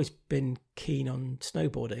I'd always been keen on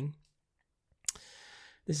snowboarding.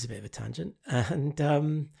 This is a bit of a tangent. And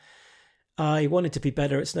I wanted to be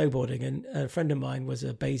better at snowboarding. And a friend of mine was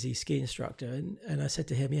a Basie ski instructor. And I said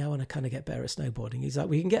to him, I want to kind of get better at snowboarding. He's like,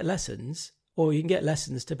 well, you can get lessons, or you can get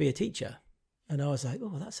lessons to be a teacher. And I was like,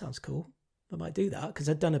 oh, that sounds cool. I might do that, because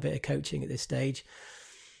I'd done a bit of coaching at this stage.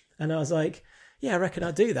 And I was like, yeah, I reckon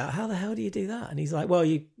I'd do that. How the hell do you do that? And he's like, well,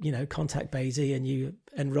 you contact Basie and you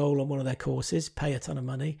enroll on one of their courses, pay a ton of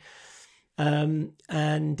money. So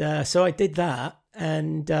I did that,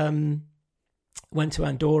 and went to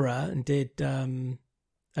Andorra and did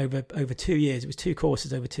over 2 years. It was 2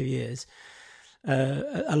 courses over 2 years,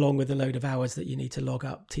 along with a load of hours that you need to log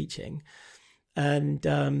up teaching. And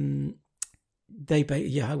I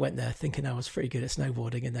went there thinking I was pretty good at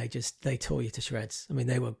snowboarding, and they tore you to shreds. I mean,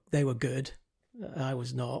 they were good. I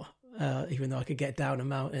was not, even though I could get down a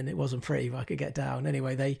mountain. It wasn't pretty, but I could get down.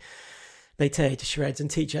 Anyway, they tear you to shreds and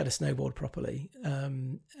teach you how to snowboard properly.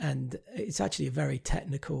 And it's actually a very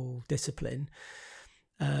technical discipline.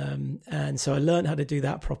 And so I learned how to do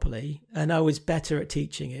that properly, and I was better at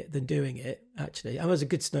teaching it than doing it. Actually, I was a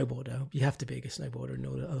good snowboarder. You have to be a good snowboarder in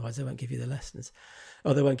order, otherwise they won't give you the lessons,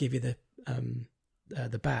 or they won't give you the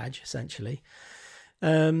badge, essentially.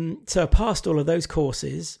 So I passed all of those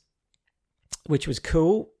courses, which was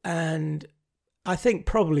cool, and I think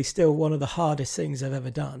probably still one of the hardest things I've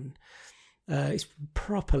ever done. It's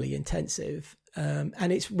properly intensive,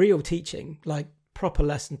 and it's real teaching, like proper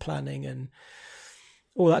lesson planning and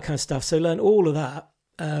all that kind of stuff. So learn all of that.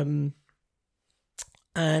 But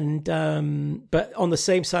on the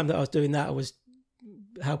same time that I was doing that, I was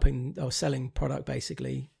selling product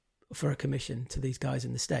basically for a commission to these guys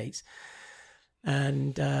in the States.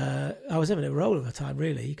 And I was having a roll of a time,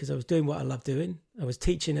 really, because I was doing what I love doing. I was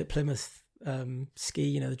teaching at Plymouth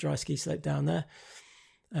Ski, the dry ski slope down there,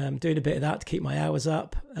 doing a bit of that to keep my hours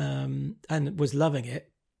up, and was loving it.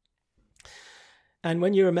 And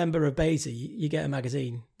when you're a member of BASI, you get a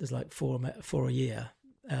magazine. There's like four a year.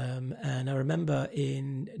 And I remember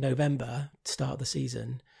in November, start of the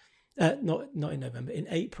season, not in November, in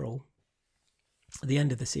April, at the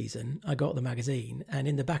end of the season, I got the magazine, and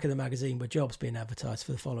in the back of the magazine were jobs being advertised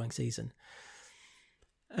for the following season.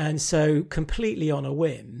 And so completely on a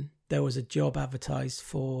whim, there was a job advertised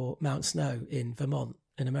for Mount Snow in Vermont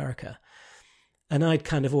in America. And I'd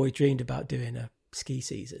kind of always dreamed about doing a ski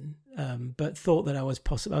season, but thought that I was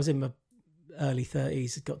in my early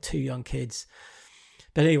 30s, got 2 young kids.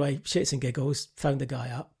 But anyway, shits and giggles, phoned the guy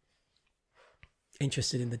up,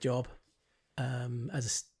 interested in the job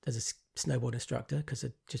as a snowboard instructor, because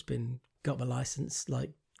I'd just got my license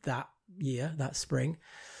like that spring.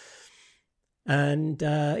 And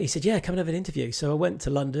he said, yeah, come and have an interview. So I went to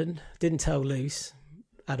London, didn't tell Luce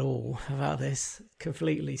at all about this,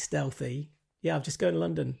 completely stealthy. Yeah, I'm just going to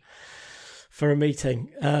London for a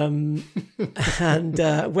meeting. And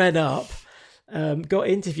went up, got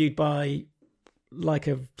interviewed by like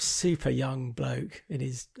a super young bloke in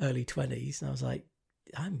his early 20s. And I was like,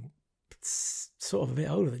 I'm sort of a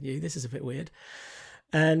bit older than you. This is a bit weird.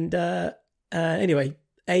 And anyway,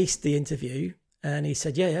 aced the interview, and he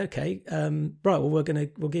said, yeah, okay. Right, well, we'll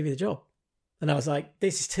give you the job. And I was like,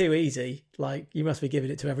 this is too easy. Like, you must be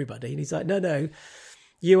giving it to everybody. And he's like, no,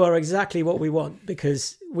 you are exactly what we want,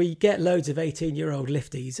 because we get loads of 18-year-old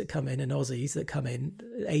lifties that come in, and Aussies that come in,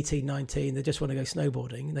 18, 19, they just want to go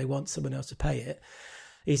snowboarding and they want someone else to pay it.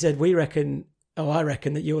 He said, I reckon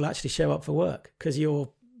that you'll actually show up for work because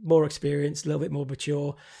you're more experienced, a little bit more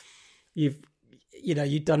mature. You've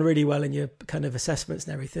done really well in your kind of assessments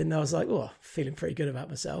and everything. And I was like, feeling pretty good about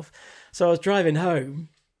myself. So I was driving home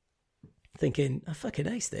thinking, I fucking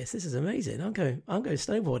ace this. This is amazing. I'm going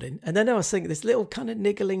snowboarding. And then I was thinking, this little kind of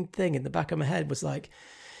niggling thing in the back of my head was like,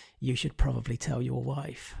 you should probably tell your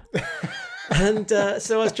wife. And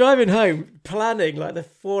so I was driving home, planning like the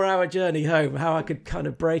 4-hour journey home, how I could kind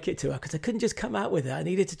of break it to her, because I couldn't just come out with it. I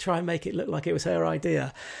needed to try and make it look like it was her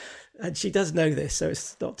idea. And she does know this, so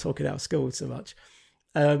it's not talking out of school so much.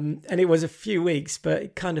 And it was a few weeks, but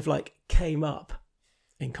it kind of like came up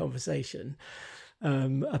in conversation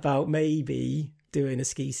about maybe doing a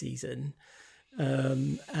ski season.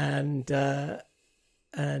 And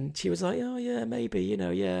she was like, oh yeah, maybe,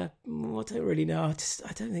 yeah. I don't really know. I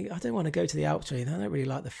don't want to go to the Alps or anything. I don't really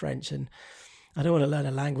like the French, and I don't want to learn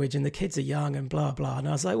a language, and the kids are young and blah, blah. And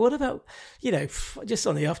I was like, what about, just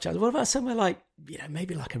on the off chance, what about somewhere like,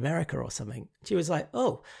 maybe like America or something? She was like,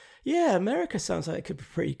 oh yeah, America sounds like it could be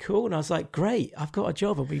pretty cool. And I was like, great, I've got a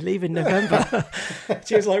job and we leave in November.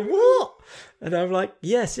 She was like, what? And I'm like,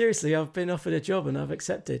 yeah, seriously, I've been offered a job and I've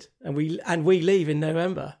accepted, and we leave in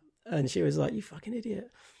November. And she was like, you fucking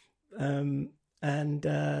idiot. And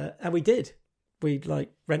we did. We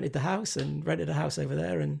like rented a house over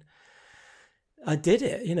there, and I did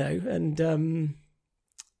it, and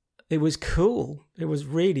it was cool. It was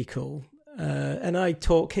really cool. And I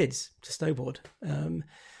taught kids to snowboard.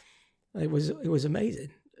 It was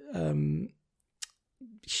amazing.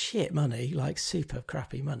 Shit money, like super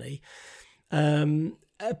crappy money.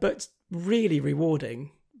 But really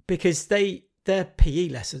rewarding, because their PE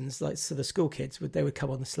lessons, like, so the school kids they would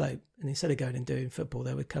come on the slope, and instead of going and doing football,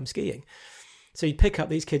 they would come skiing. So you'd pick up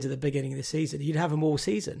these kids at the beginning of the season. You'd have them all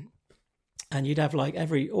season, and you'd have like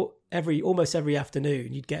almost every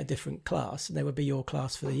afternoon, you'd get a different class, and they would be your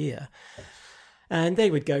class for the year. And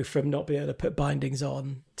they would go from not being able to put bindings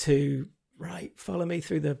on to, right, follow me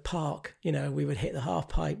through the park. We would hit the half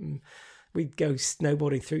pipe and we'd go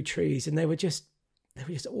snowboarding through trees, and they were just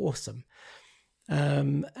awesome.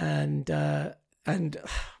 And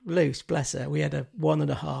Luce, bless her, we had a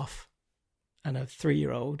 1.5 and a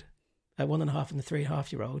 3-year-old, a 1.5 and a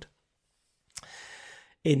 3.5-year-old.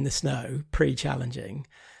 in the snow, pre-challenging.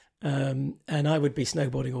 And I would be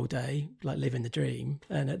snowboarding all day, like living the dream.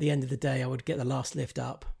 And at the end of the day, I would get the last lift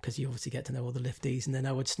up, because you obviously get to know all the lifties. And then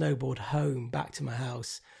I would snowboard home back to my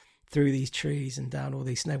house through these trees and down all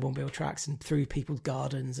these snowmobile tracks and through people's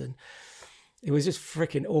gardens. And it was just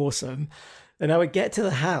freaking awesome. And I would get to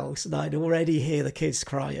the house and I'd already hear the kids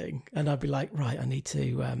crying. And I'd be like, right, I need to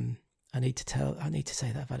say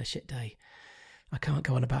that I've had a shit day. I can't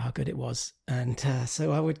go on about how good it was. And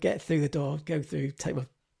so I would get through the door, go through,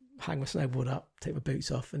 hang my snowboard up, take my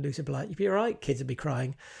boots off, and Lucy would be like, "You be all right?" Kids would be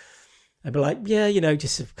crying. I'd be like, "Yeah,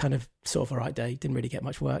 just a kind of sort of all right day. Didn't really get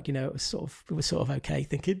much work, it was sort of okay."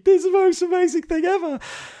 Thinking, "This is the most amazing thing ever."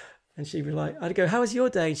 And she'd be like, I'd go, "How was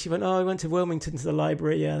your day?" And she went, "Oh, I went to Wilmington to the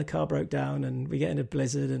library. Yeah, the car broke down, and we get in a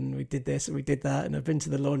blizzard, and we did this and we did that, and I've been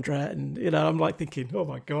to the laundrette." And I'm like thinking, "Oh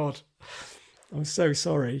my God, I'm so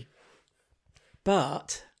sorry."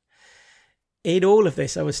 But in all of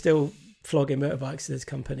this, I was still flogging motorbikes to this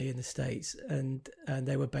company in the States, and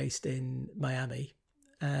they were based in Miami.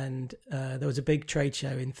 And there was a big trade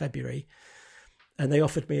show in February, and they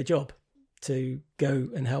offered me a job to go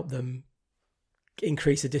and help them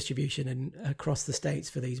increase the distribution across the States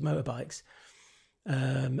for these motorbikes.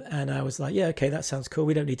 And I was like, yeah, okay, that sounds cool.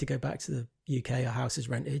 We don't need to go back to the UK. Our house is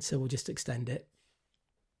rented, so we'll just extend it.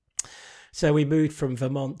 So we moved from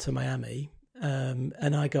Vermont to Miami,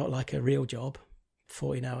 and I got like a real job,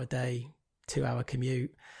 14-hour day, 2-hour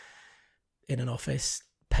commute in an office,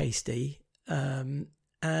 pasty.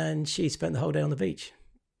 And she spent the whole day on the beach,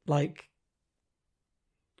 like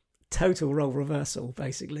total role reversal,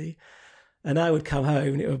 basically. And I would come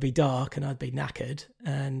home and it would be dark and I'd be knackered,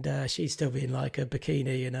 and she'd still be in like a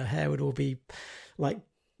bikini, and her hair would all be like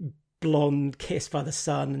blonde, kissed by the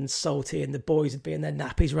sun and salty, and the boys would be in their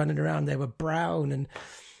nappies running around. They were brown, and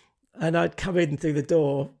I'd come in through the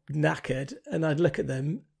door knackered, and I'd look at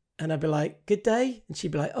them and I'd be like, "Good day?" And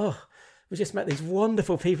she'd be like, "Oh, we just met these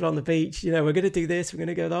wonderful people on the beach. We're going to do this. We're going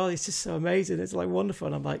to go, oh, it's just so amazing. It's like wonderful."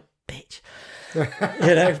 And I'm like, bitch,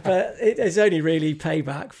 but it's only really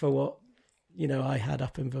payback for what, I had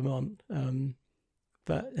up in Vermont.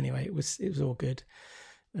 But anyway, it was all good.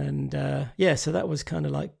 And so that was kind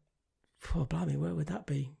of like, oh, blimey, where would that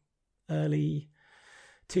be? Early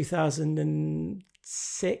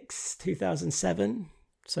 2006, 2007.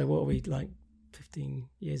 So what are we, like 15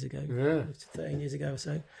 years ago? Yeah. 13 years ago or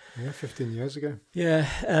so. Yeah, 15 years ago. Yeah.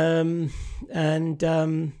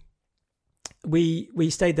 We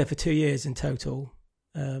stayed there for 2 years in total,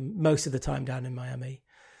 most of the time down in Miami.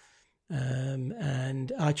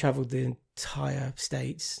 And I traveled the entire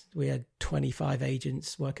States. We had 25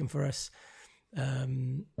 agents working for us.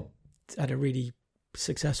 Had a really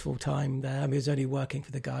successful time there. I mean, I was only working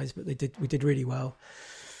for the guys, but we did really well.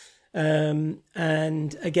 And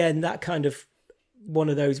again, that kind of one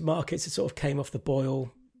of those markets that sort of came off the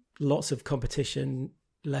boil, lots of competition,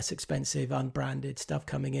 less expensive, unbranded stuff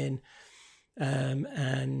coming in.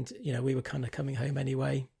 And, we were kind of coming home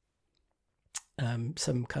anyway.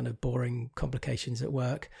 Some kind of boring complications at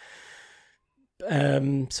work,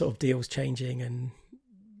 sort of deals changing and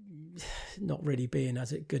not really being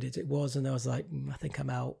as good as it was. And I was like, I think I'm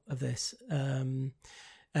out of this. And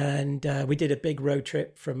we did a big road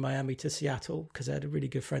trip from Miami to Seattle because I had a really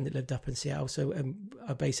good friend that lived up in Seattle. So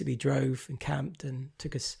I basically drove and camped, and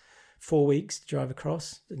took us 4 weeks to drive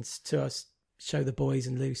across and to us show the boys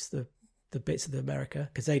and Luce the bits of America,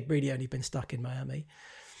 because they'd really only been stuck in Miami.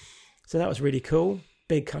 So that was really cool.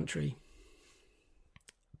 Big country.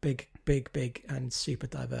 Big, and super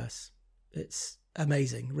diverse. It's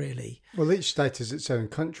amazing, really. Well, each state is its own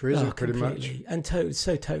country, isn't it, pretty completely. much? And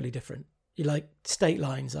so totally different. State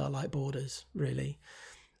lines are like borders, really.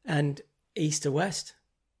 And east to west,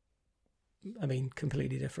 I mean,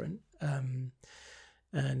 completely different.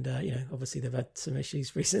 Obviously they've had some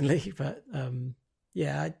issues recently, but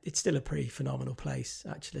it's still a pretty phenomenal place,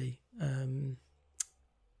 actually.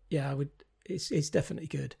 It's definitely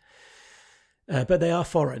good. But they are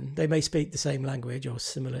foreign. They may speak the same language or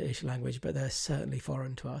similar-ish language, but they're certainly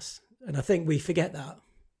foreign to us. And I think we forget that.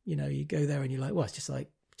 You go there and you're like, well, it's just like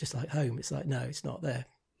home. It's like, no, it's not there.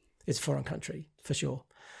 It's a foreign country for sure.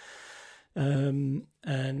 But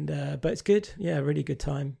it's good. Yeah, really good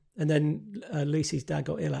time. And then Lucy's dad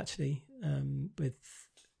got ill, actually,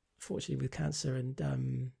 fortunately with cancer.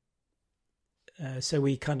 And so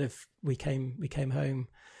we came home.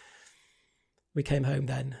 We came home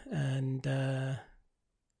then, and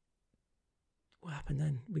what happened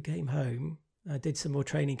then? We came home. I did some more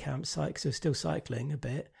training camps, because I was still cycling a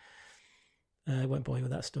bit. I won't bore you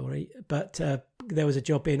with that story. But there was a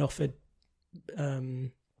job being offered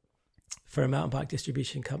for a mountain bike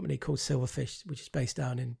distribution company called Silverfish, which is based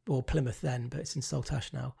down in, or Plymouth then, but it's in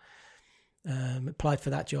Saltash now. Applied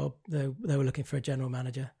for that job. They were looking for a general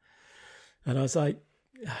manager. And I was like,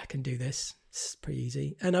 I can do this. It's pretty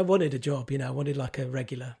easy. And I wanted a job, I wanted like a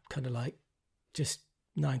regular kind of like just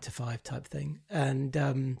 9 to 5 type thing. And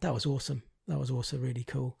that was awesome. That was also really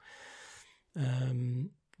cool.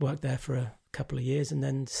 Worked there for a couple of years and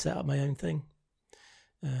then set up my own thing.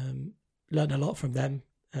 Learned a lot from them.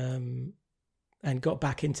 And got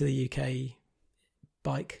back into the UK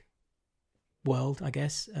bike world, I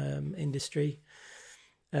guess, industry.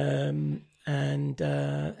 And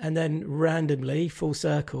then randomly, full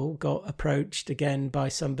circle, got approached again by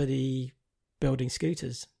somebody building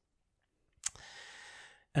scooters.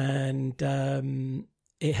 And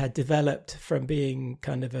it had developed from being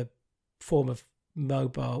kind of a form of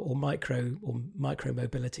mobile or micro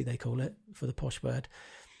mobility, they call it, for the posh word,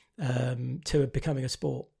 to becoming a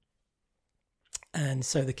sport. And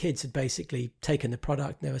so the kids had basically taken the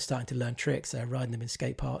product, they were starting to learn tricks, they were riding them in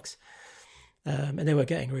skate parks, and they were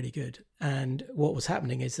getting really good. And what was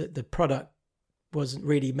happening is that the product wasn't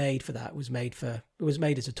really made for that. It was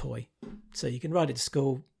made as a toy. So you can ride it to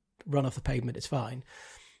school, run off the pavement, it's fine.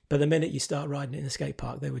 But the minute you start riding it in the skate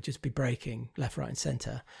park, they would just be braking left, right and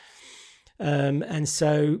centre. And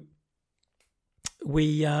so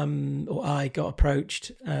I got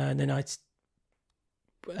approached, and then I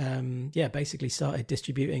basically started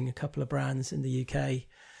distributing a couple of brands in the UK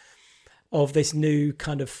of this new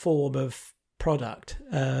kind of form of product.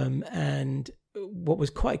 And what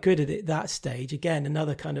was quite good at it that stage, again,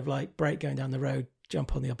 another kind of like break going down the road,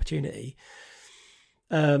 jump on the opportunity.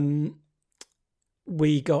 I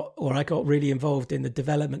got really involved in the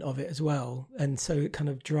development of it as well. And so it kind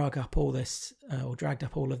of dragged up all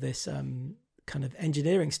of this kind of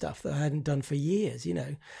engineering stuff that I hadn't done for years,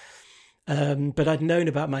 But I'd known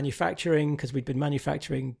about manufacturing because we'd been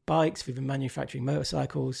manufacturing bikes, we've been manufacturing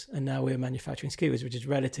motorcycles, and now we're manufacturing scooters, which is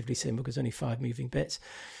relatively simple because only 5 moving bits.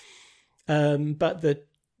 But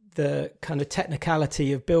the kind of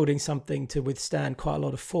technicality of building something to withstand quite a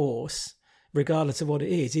lot of force, regardless of what it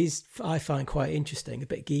is I find quite interesting, a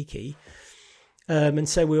bit geeky. And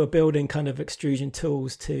so we were building kind of extrusion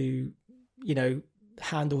tools to,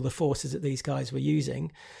 handle the forces that these guys were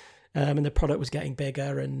using. And the product was getting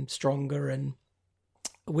bigger and stronger, and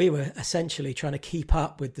we were essentially trying to keep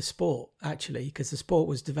up with the sport, actually, because the sport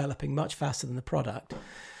was developing much faster than the product.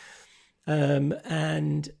 And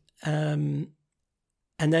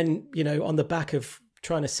then, on the back of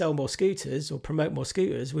trying to sell more scooters or promote more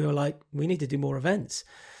scooters, we were like, we need to do more events.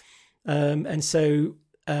 And so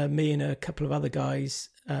me and a couple of other guys,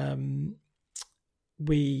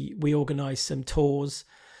 we organised some tours.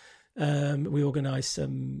 We organised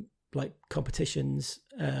some like competitions,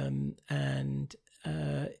 and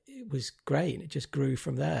it was great. It just grew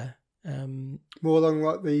from there. More along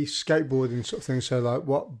like the skateboarding sort of thing. So like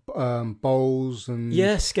what, bowls and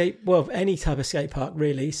any type of skate park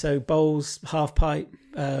really. So bowls, half pipe,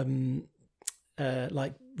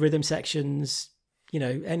 like rhythm sections.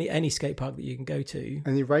 Any skate park that you can go to.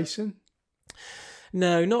 Any racing?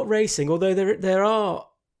 No, not racing. Although there are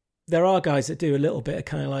guys that do a little bit of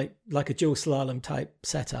kind of like a dual slalom type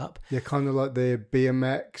setup. Yeah, kind of like the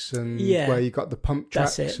BMX and where you got the pump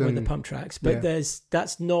tracks. That's it, with the pump tracks. But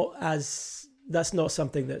that's not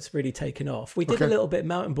something that's really taken off. We did a little bit of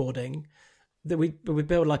mountain boarding. That we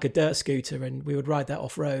build like a dirt scooter and we would ride that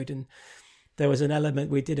off road. And there was an element.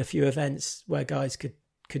 We did a few events where guys could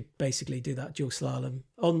basically do that dual slalom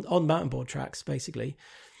on mountain board tracks, basically.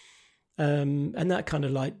 And that kind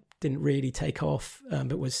of like didn't really take off,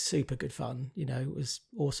 but was super good fun. It was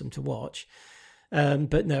awesome to watch.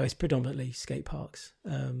 But no, it's predominantly skate parks.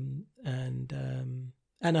 And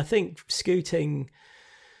I think scooting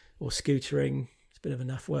or scootering, it's a bit of a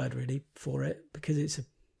naff word really for it, because it's a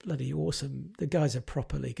bloody awesome. The guys are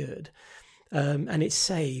properly good. And it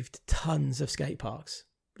saved tons of skate parks.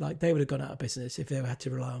 Like they would have gone out of business if they had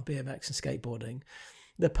to rely on BMX and skateboarding.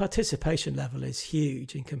 The participation level is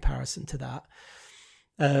huge in comparison to that.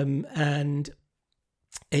 And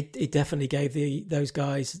it definitely gave those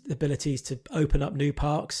guys the abilities to open up new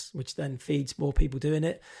parks, which then feeds more people doing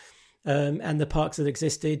it. And the parks that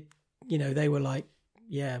existed, they were like,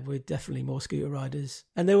 yeah, we're definitely more scooter riders.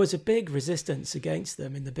 And there was a big resistance against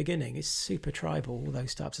them in the beginning. It's super tribal, all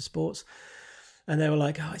those types of sports. And they were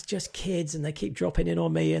like, oh, it's just kids. And they keep dropping in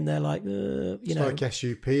on me. And they're like, it's like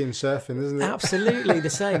SUP and surfing, isn't it? Absolutely the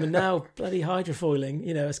same. And now bloody hydrofoiling,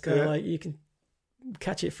 it's kind of like you can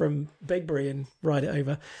catch it from Bigbury and ride it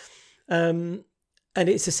over. And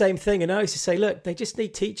it's the same thing. And I used to say, look, they just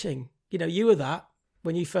need teaching. You were that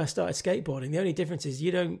when you first started skateboarding. The only difference is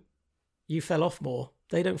you don't you fell off more.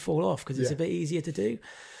 They don't fall off because it's Yeah. a bit easier to do.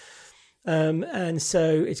 And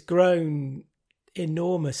so it's grown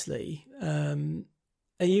enormously. And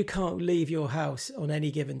you can't leave your house on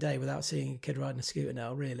any given day without seeing a kid riding a scooter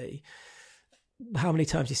now, really. How many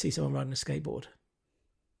times do you see someone riding a skateboard?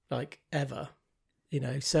 Like, ever,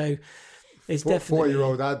 so it's definitely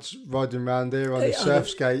 40-year-old dads riding around here on a surf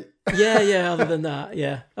skate. yeah, other than that,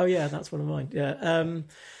 yeah. Oh yeah, that's one of mine. Yeah.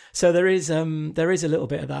 So there is a little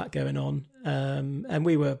bit of that going on. And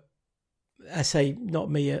we were, I say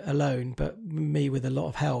not me alone, but me with a lot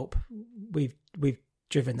of help. We've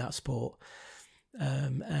driven that sport.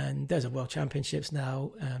 And there's a World Championships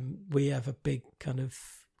now. We have a big kind of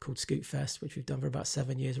called Scoot Fest, which we've done for about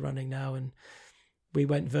 7 years running now, and we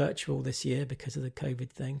went virtual this year because of the COVID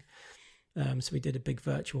thing. So we did a big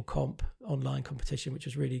virtual online competition, which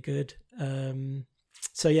was really good.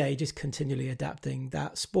 So yeah, you're just continually adapting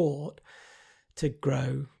that sport to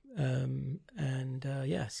grow.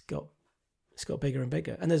 It's got bigger and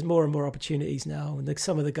bigger, and there's more and more opportunities now. And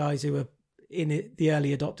some of the guys who are in it, the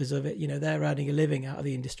early adopters of it, they're earning a living out of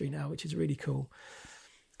the industry now, which is really cool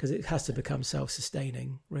because it has to become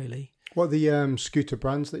self-sustaining, really. What are the scooter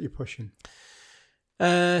brands that you're pushing?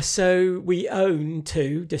 So we own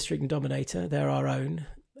 2, District and Dominator. They're our own.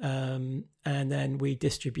 And then we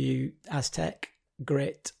distribute Aztec,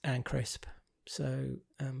 Grit, and Crisp. So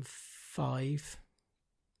 5.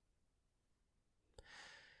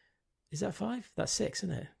 Is that 5? That's 6,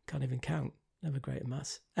 isn't it? Can't even count. Never great at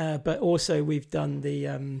maths. But also we've done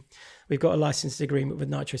we've got a licensed agreement with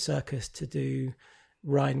Nitro Circus to do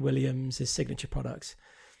Ryan Williams' signature products.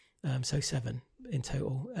 So 7 in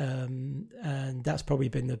total. And that's probably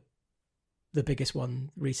been the biggest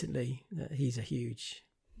one recently. He's a huge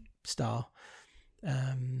star.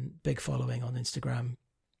 Big following on Instagram.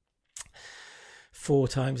 4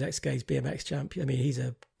 times X Games BMX champion. I mean, he's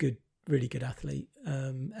a really good athlete.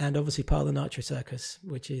 And obviously part of the Nitro Circus,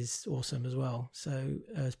 which is awesome as well. So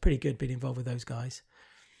it's pretty good being involved with those guys.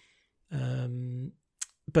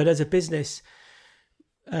 But as a business,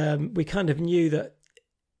 we kind of knew that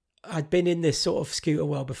I'd been in this sort of scooter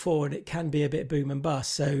world before, and it can be a bit boom and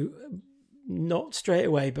bust. So not straight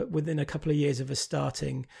away, but within a couple of years of us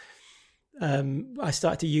starting, I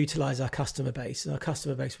started to utilize our customer base, and our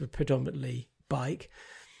customer base was predominantly bike.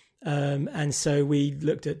 And so we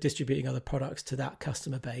looked at distributing other products to that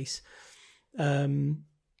customer base. And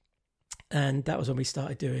that was when we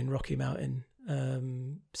started doing Rocky Mountain.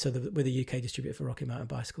 We're the UK distributor for Rocky Mountain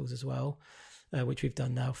bicycles as well. Which we've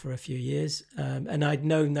done now for a few years. And I'd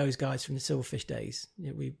known those guys from the Silverfish days,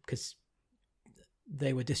 because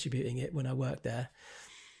they were distributing it when I worked there.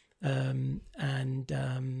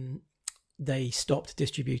 They stopped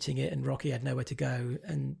distributing it, and Rocky had nowhere to go.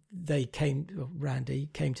 And Randy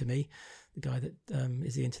came to me, the guy that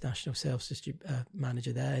is the international sales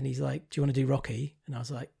manager there. And he's like, do you want to do Rocky? And I was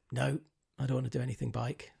like, no, I don't want to do anything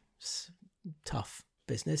bike. It's tough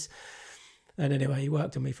business. And anyway, he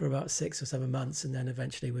worked on me for about 6 or 7 months, and then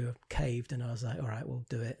eventually we were caved, and I was like, all right, we'll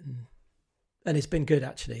do it. And it's been good,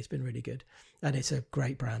 actually. It's been really good. And it's a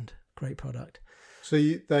great brand, great product. So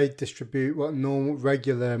they distribute normal,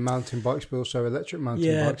 regular mountain bikes, but also electric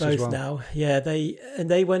mountain bikes as well? Yeah, both now. Yeah,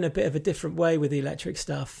 they went a bit of a different way with the electric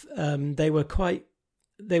stuff. They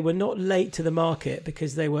were not late to the market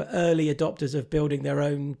because they were early adopters of building their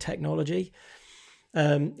own technology.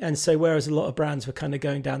 And so whereas a lot of brands were kind of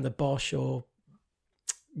going down the Bosch or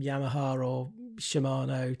Yamaha or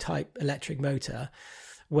Shimano type electric motor,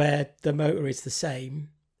 where the motor is the same,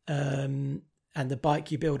 and the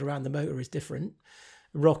bike you build around the motor is different,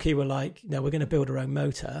 Rocky were like, no, we're going to build our own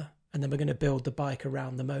motor, and then we're going to build the bike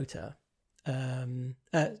around the motor.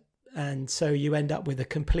 And so you end up with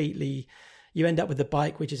the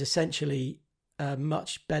bike, which is essentially a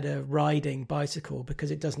much better riding bicycle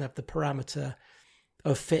because it doesn't have the parameter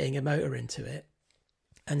of fitting a motor into it.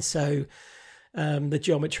 And so the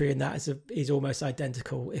geometry in that is almost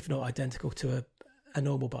identical, if not identical, to a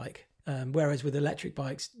normal bike. Whereas with electric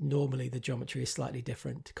bikes, normally the geometry is slightly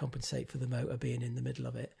different to compensate for the motor being in the middle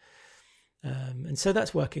of it. And so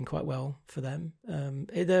that's working quite well for them.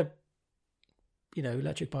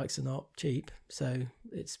 Electric bikes are not cheap, so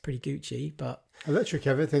it's pretty Gucci, but electric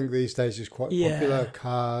everything these days is quite popular.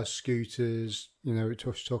 Cars, scooters, we're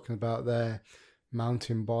talking about there,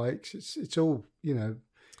 mountain bikes. It's all,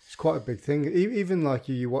 it's quite a big thing. Even like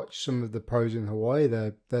you watch some of the pros in Hawaii,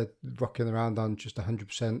 they're rocking around on just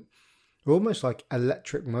 100%. They're almost like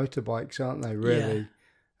electric motorbikes, aren't they? Really,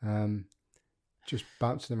 just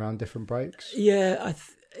bouncing around different brakes. Yeah,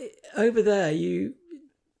 over there,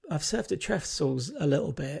 I've surfed at Trestles a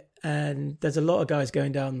little bit, and there's a lot of guys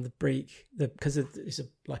going down the Break because it's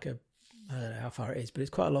like a I don't know how far it is, but it's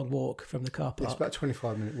quite a long walk from the car park. It's about a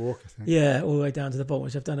 25-minute walk, I think. Yeah, all the way down to the bottom,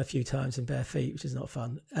 which I've done a few times in bare feet, which is not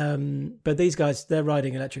fun. But these guys, they're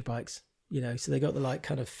riding electric bikes, so they got the like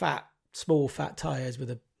kind of small fat tires with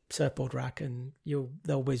a surfboard rack, and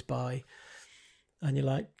they'll whiz by, and you're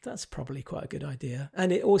like, that's probably quite a good idea.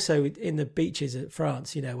 And it also in the beaches at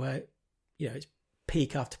France, where it's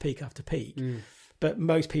peak after peak after peak, but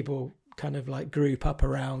most people kind of like group up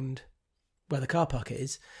around where the car park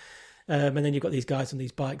is. And then you've got these guys on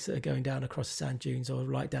these bikes that are going down across the sand dunes or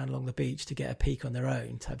right down along the beach to get a peak on their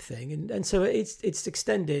own type thing. And so it's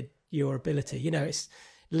extended your ability. It's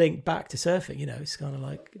linked back to surfing. It's kind of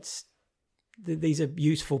like these are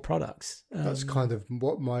useful products. That's kind of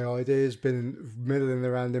what my idea has been milling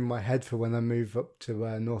around in my head for when I move up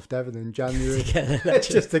to North Devon in January,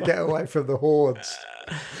 just to get away from the hordes.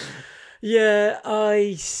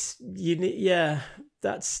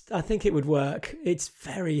 I think it would work. It's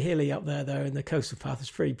very hilly up there, though, and the coastal path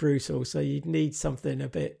is pretty brutal. So you'd need something a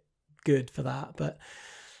bit good for that. But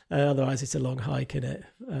otherwise, it's a long hike, innit?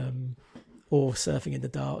 Or surfing in the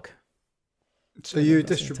dark. So you're a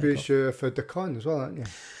distributor for Dakine as well, aren't you?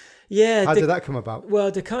 Yeah. How did that come about?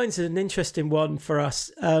 Well, Dakine's an interesting one for us.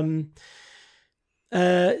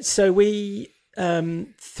 So we,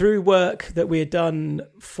 through work that we had done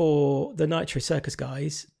for the Nitro Circus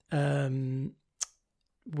guys, sorry,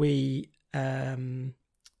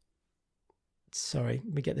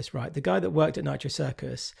 let me get this right. The guy that worked at Nitro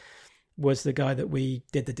Circus was the guy that we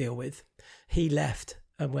did the deal with. He left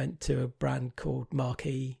and went to a brand called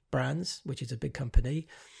Marquee Brands, which is a big company.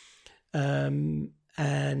 And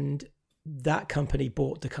that company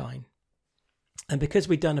bought Dakine. And because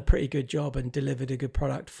we'd done a pretty good job and delivered a good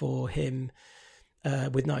product for him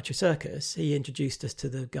with Nitro Circus, he introduced us to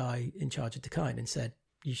the guy in charge of Dakine and said,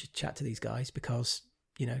 you should chat to these guys because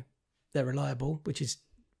they're reliable, which is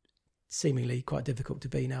seemingly quite difficult to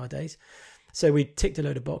be nowadays. So we ticked a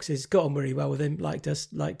load of boxes, got on really well with him, liked us,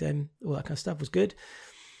 liked them, all that kind of stuff was good.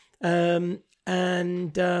 So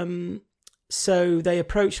they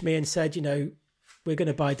approached me and said, we're going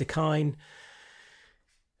to buy Dakine.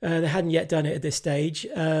 They hadn't yet done it at this stage.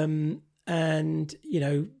 What do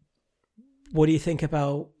you think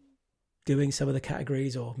about doing some of the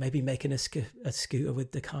categories or maybe making a scooter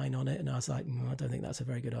with Dakine on it? And I was like, I don't think that's a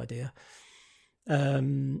very good idea.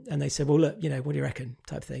 And they said, well, look, what do you reckon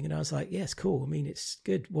type thing? And I was like, yes, cool. I mean, it's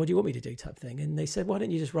good. What do you want me to do type thing? And they said, why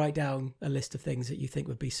don't you just write down a list of things that you think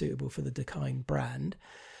would be suitable for the Dakine brand?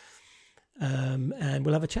 And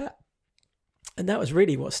we'll have a chat. And that was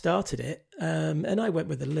really what started it. And I went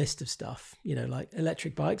with a list of stuff, like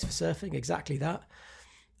electric bikes for surfing, exactly that.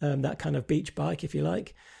 That kind of beach bike, if you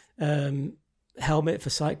like. Helmet for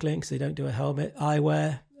cycling, because they don't do a helmet.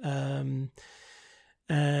 Eyewear,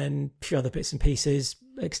 and a few other bits and pieces,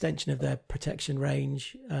 extension of their protection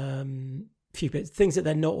range, few bits, things that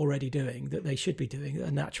they're not already doing that they should be doing, that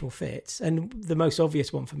are natural fits. And the most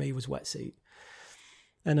obvious one for me was wetsuit.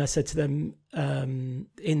 And I said to them,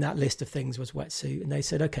 in that list of things was wetsuit. And they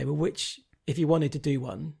said, okay, well, if you wanted to do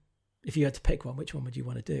one, if you had to pick one, which one would you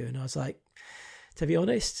want to do? And I was like, to be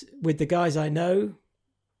honest, with the guys I know,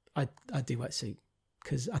 I'd do wetsuit,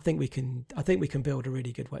 because I think we can build a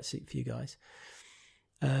really good wetsuit for you guys.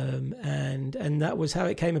 And that was how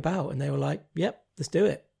it came about. And they were like, yep, let's do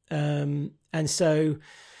it. And so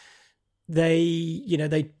they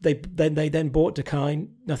then bought Dakine,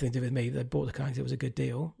 nothing to do with me. They bought Dakine because it was a good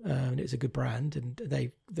deal, and it was a good brand,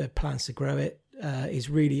 and their plans to grow it is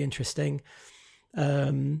really interesting.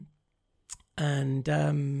 And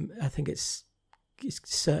I think it's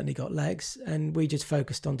certainly got legs, and we just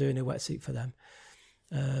focused on doing a wetsuit for them.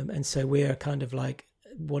 And so we're kind of like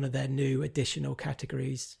one of their new additional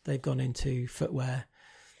categories. They've gone into footwear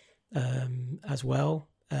as well.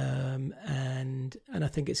 And I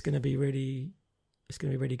think it's going to be really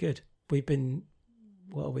good. We've been,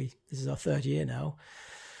 this is our third year now,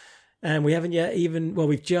 and we haven't yet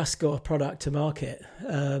we've just got a product to market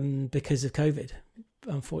because of COVID.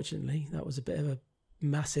 Unfortunately, that was a bit of a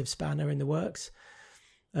massive spanner in the works,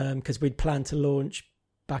 because we'd planned to launch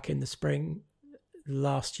back in the spring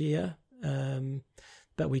last year,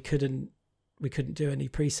 but we couldn't do any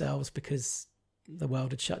pre-sales because the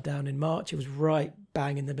world had shut down in March. It was right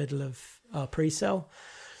bang in the middle of our pre-sale,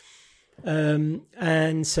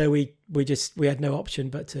 and so we had no option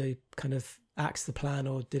but to kind of axe the plan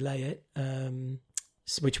or delay it,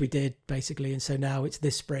 which we did basically. And so now it's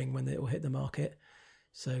this spring when it will hit the market.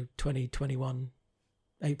 So 2021,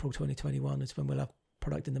 April 2021 is when we'll have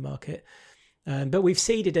product in the market. But we've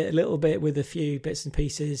seeded it a little bit with a few bits and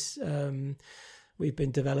pieces. We've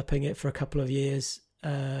been developing it for a couple of years.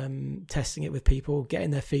 testing it with people,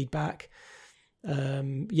 getting their feedback.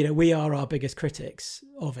 We are our biggest critics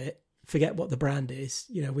of it. Forget what the brand is.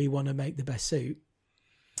 We want to make the best suit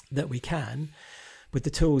that we can with the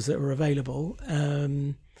tools that are available.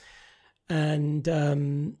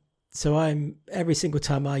 So I'm, every single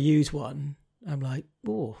time I use one, I'm like,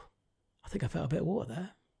 oh, I think I felt a bit of water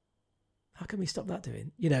there. How can we stop that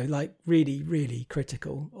doing? Like really, really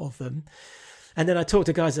critical of them. And then I talk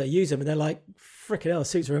to guys that use them and they're like, freaking hell, the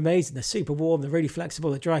suits are amazing. They're super warm. They're really flexible.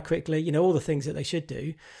 They dry quickly, all the things that they should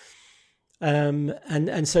do.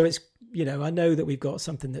 And so it's, I know that we've got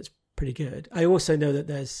something that's pretty good. I also know that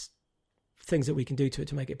there's things that we can do to it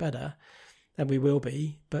to make it better, and we will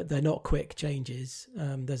be, but they're not quick changes.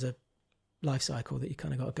 There's a life cycle that you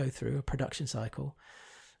kind of got to go through, a production cycle.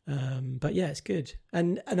 But yeah, it's good.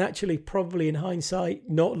 And actually, probably in hindsight,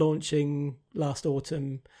 not launching last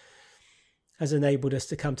autumn has enabled us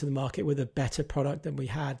to come to the market with a better product than we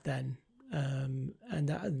had then.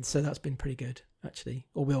 And so that's been pretty good, actually,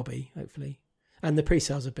 or will be, hopefully. And the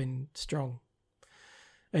pre-sales have been strong,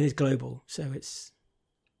 and it's global. So it's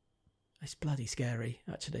bloody scary,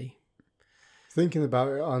 actually. Thinking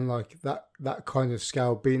about it on like that kind of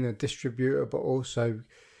scale, being a distributor, but also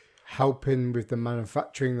helping with the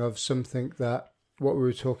manufacturing of something that, what we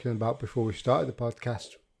were talking about before we started the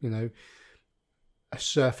podcast, a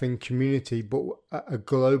surfing community, but a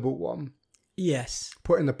global one. Yes.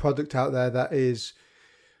 Putting the product out there that is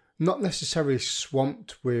not necessarily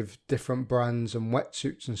swamped with different brands and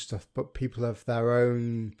wetsuits and stuff, but people have their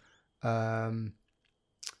own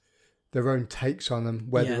takes on them,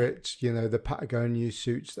 whether it's, the Patagonia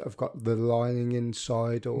suits that have got the lining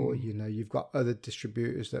inside, or, you've got other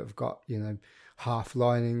distributors that have got, half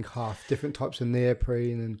lining, half different types of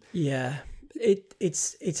neoprene. And yeah,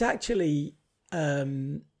 it's actually,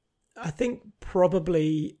 I think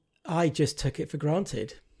probably I just took it for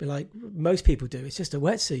granted. But like most people do, it's just a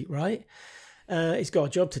wetsuit, right? It's got a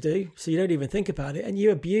job to do, so you don't even think about it, and you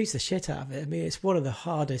abuse the shit out of it. I mean, it's one of the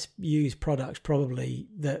hardest used products probably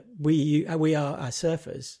that we are as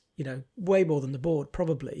surfers. Way more than the board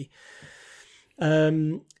probably,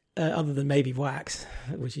 other than maybe wax,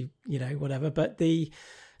 which whatever. But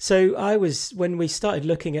so I was, when we started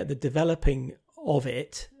looking at the developing of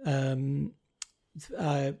it,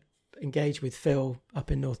 I engaged with Phil up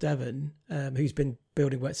in North Devon, who's been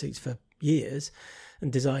building wetsuits for years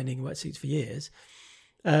and designing wetsuits for years.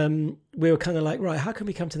 We were kind of like, right, how can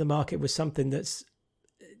we come to the market with something that's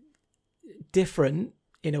different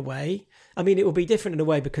in a way? I mean, it will be different in a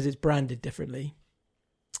way because it's branded differently.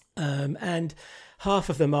 And half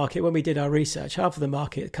of the market, when we did our research, half of the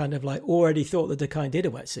market kind of like already thought that Dakine did a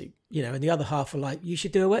wetsuit, and the other half were like, you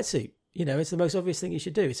should do a wetsuit. It's the most obvious thing you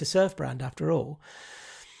should do. It's a surf brand after all.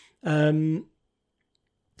 So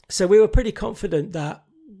we were pretty confident that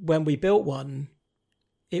when we built one,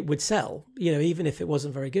 it would sell, even if it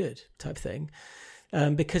wasn't very good type thing,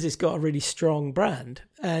 because it's got a really strong brand.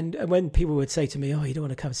 And when people would say to me, oh, you don't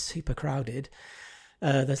want to come super crowded,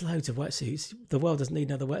 there's loads of wetsuits, the world doesn't need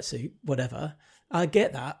another wetsuit, whatever. I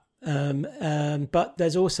get that. But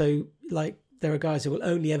there's also there are guys who will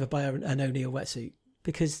only ever buy an O'Neill wetsuit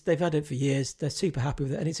because they've had it for years. They're super happy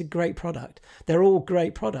with it, and it's a great product. They're all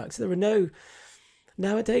great products.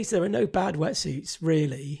 Nowadays, there are no bad wetsuits,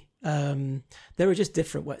 really. There are just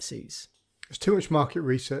different wetsuits. There's too much market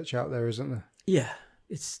research out there, isn't there? Yeah,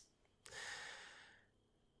 it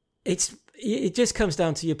just comes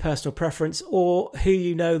down to your personal preference, or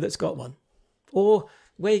who that's got one, or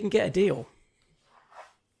where you can get a deal.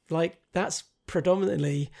 That's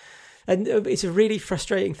predominantly, and it's a really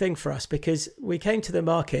frustrating thing for us because we came to the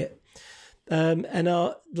market, and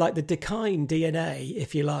our the Dakine DNA,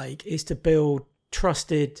 if you like, is to build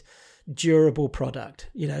trusted, durable product.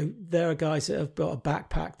 There are guys that have got a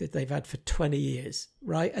backpack that they've had for 20 years,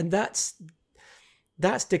 right? And that's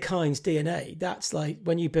Dakine's DNA. That's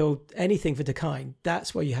when you build anything for Dakine,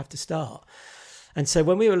 that's where you have to start. And so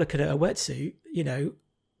when we were looking at a wetsuit,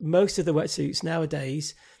 most of the wetsuits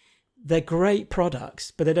nowadays, they're great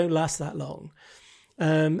products, but they don't last that long.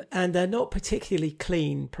 And they're not particularly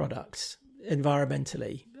clean products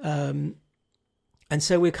environmentally. And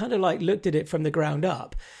so we kind of looked at it from the ground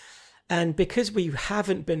up. And because we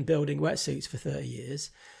haven't been building wetsuits for 30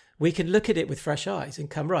 years, we can look at it with fresh eyes and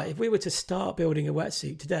come, right, if we were to start building a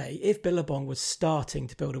wetsuit today, if Billabong was starting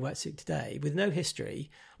to build a wetsuit today with no history,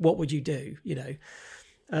 what would you do?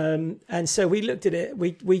 And so we looked at it,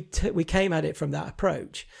 we came at it from that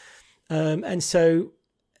approach. And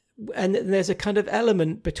there's a kind of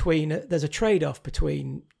element there's a trade-off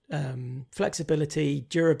between flexibility,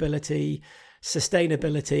 durability,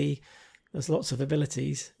 sustainability, There's lots of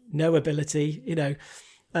abilities, no ability,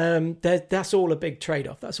 that's all a big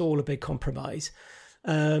trade-off. That's all a big compromise.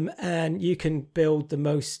 And you can build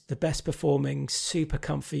the best performing, super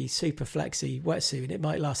comfy, super flexy wetsuit, and it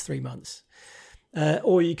might last 3 months.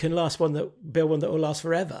 Or you can build one that will last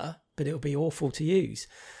forever, but it'll be awful to use.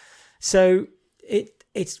 So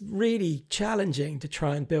it's really challenging to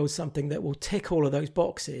try and build something that will tick all of those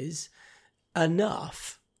boxes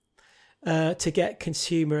enough to get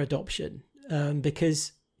consumer adoption.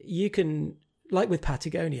 Because you can, like with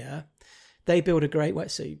Patagonia, they build a great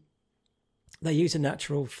wetsuit. They use a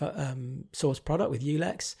natural source product with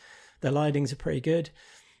Ulex. Their linings are pretty good.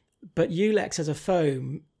 But Ulex as a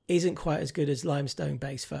foam isn't quite as good as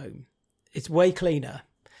limestone-based foam. It's way cleaner.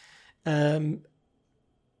 Arguably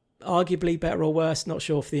better or worse, not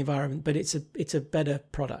sure for the environment, but it's a better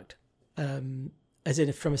product, as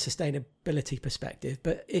in from a sustainability perspective.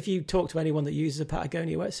 But if you talk to anyone that uses a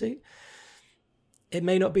Patagonia wetsuit, it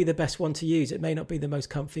may not be the best one to use. It may not be the most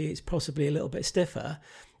comfy. It's possibly a little bit stiffer.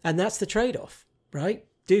 And that's the trade-off, right?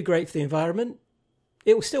 Do great for the environment.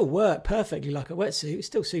 It will still work perfectly like a wetsuit. It's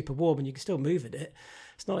still super warm and you can still move in it.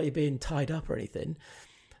 It's not like you're being tied up or anything.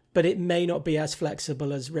 But it may not be as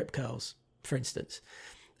flexible as Rip Curls, for instance.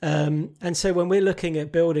 And so when we're looking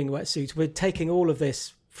at building wetsuits, we're taking all of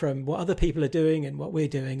this from what other people are doing and what we're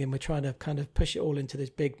doing, and we're trying to kind of push it all into this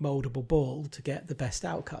big moldable ball to get the best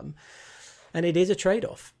outcome. And it is a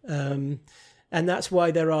trade-off. And that's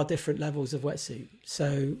why there are different levels of wetsuit.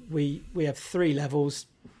 So we have 3 levels,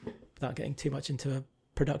 without getting too much into a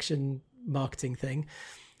production marketing thing.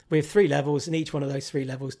 We have 3 levels, and each one of those 3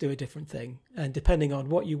 levels do a different thing. And depending on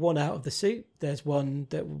what you want out of the suit, there's one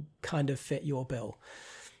that will kind of fit your bill.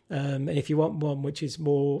 And if you want one which is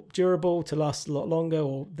more durable to last a lot longer,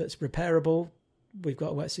 or that's repairable, we've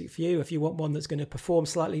got a wetsuit for you. If you want one that's going to perform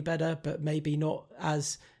slightly better, but maybe not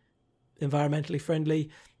as environmentally friendly,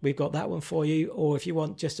 we've got that one for you. Or if you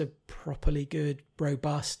want just a properly good,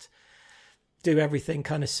 robust, do everything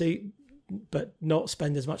kind of suit, but not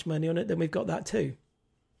spend as much money on it, then we've got that too.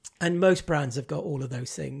 And most brands have got all of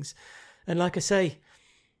those things. And like I say,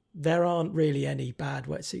 there aren't really any bad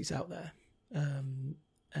wetsuits out there.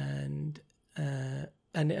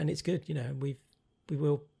 And it's good,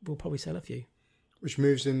 we'll probably sell a few. Which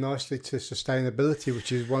moves in nicely to sustainability,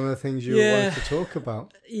 which is one of the things you wanted to talk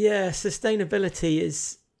about. Yeah, sustainability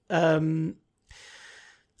is,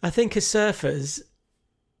 I think as surfers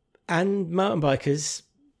and mountain bikers,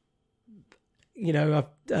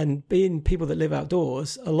 and being people that live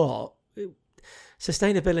outdoors a lot,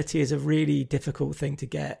 sustainability is a really difficult thing to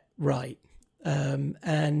get right.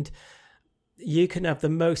 And you can have the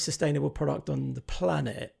most sustainable product on the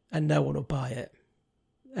planet and no one will buy it.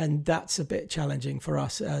 And that's a bit challenging for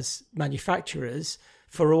us as manufacturers,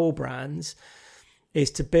 for all brands,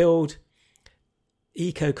 is to build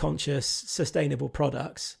eco-conscious, sustainable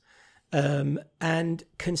products, and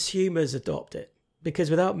consumers adopt it. Because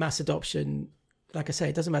without mass adoption, like I say,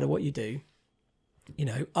 it doesn't matter what you do.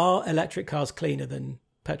 Are electric cars cleaner than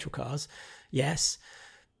petrol cars? Yes.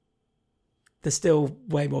 There's still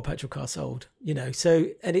way more petrol cars sold, so,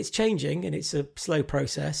 and it's changing and it's a slow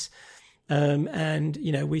process. And,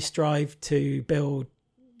 we strive to build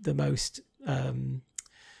the most kind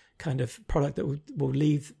of product that will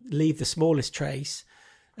leave the smallest trace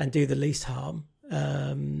and do the least harm.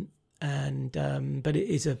 But it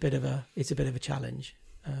is a bit of a challenge,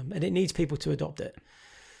 and it needs people to adopt it.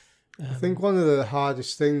 I think one of the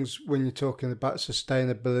hardest things when you're talking about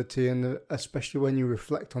sustainability, and especially when you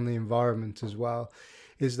reflect on the environment as well,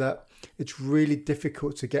 is that it's really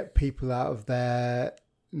difficult to get people out of their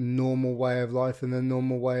normal way of life and their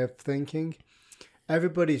normal way of thinking.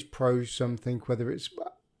 Everybody's pro something,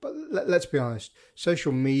 but let's be honest,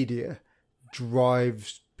 social media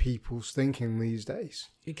drives people's thinking these days.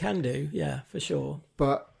 It can do, yeah, for sure.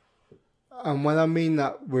 And when I mean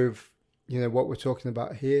that with, what we're talking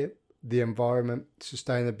about here, the environment,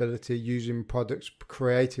 sustainability, using products,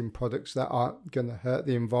 creating products that aren't going to hurt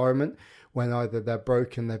the environment when either they're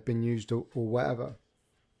broken, they've been used or whatever,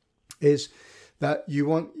 is that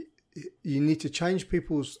you need to change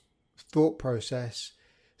people's thought process,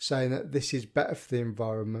 saying that this is better for the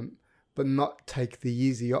environment, but not take the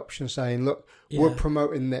easy option, saying, look, we're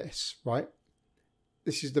promoting this, right?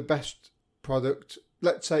 This is the best product.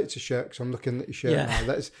 Let's say it's a shirt, because I'm looking at your shirt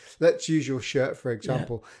now. Let's use your shirt, for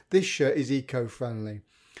example. Yeah. This shirt is eco-friendly.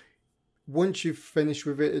 Once you've finished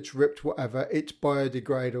with it, it's ripped, whatever, it's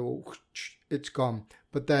biodegradable, it's gone.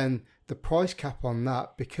 But then the price cap on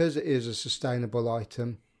that, because it is a sustainable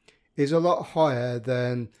item, is a lot higher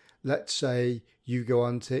than let's say you go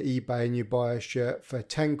onto eBay and you buy a shirt for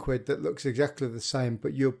 10 quid that looks exactly the same,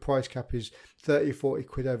 but your price cap is 30, 40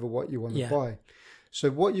 quid over what you want to buy. So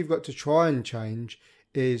what you've got to try and change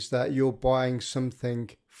is that you're buying something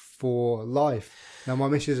for life. Now, my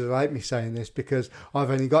missus will hate me saying this because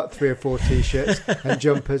I've only got 3 or 4 t-shirts and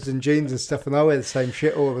jumpers and jeans and stuff, and I wear the same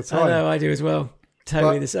shit all the time. I know, I do as well.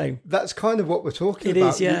 Totally the same. That's kind of what we're talking about. It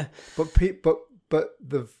is, yeah. But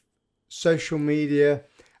the social media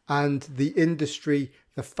and the industry,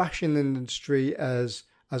 the fashion industry as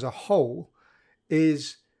a whole,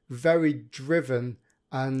 is very driven,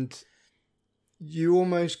 and you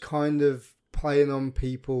almost kind of playing on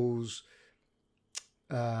people's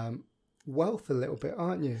wealth a little bit,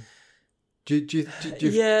 aren't you?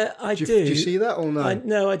 Yeah, I do. Do you see that or no?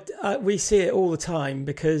 No, we see it all the time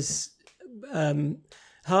because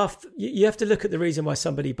you have to look at the reason why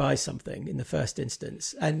somebody buys something in the first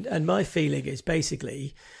instance. And my feeling is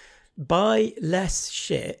basically buy less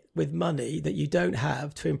shit with money that you don't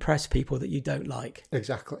have to impress people that you don't like.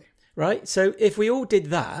 Exactly. Right? So if we all did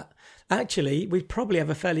that, actually, we'd probably have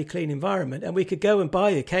a fairly clean environment, and we could go and buy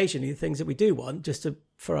occasionally the things that we do want just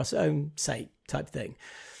for our own sake type thing.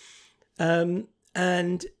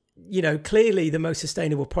 And, you know, clearly the most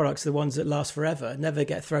sustainable products are the ones that last forever, never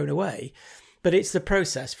get thrown away. But it's the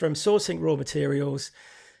process from sourcing raw materials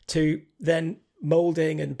to then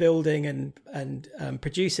molding and building and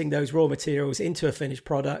producing those raw materials into a finished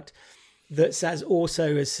product that's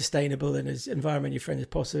also as sustainable and as environmentally friendly as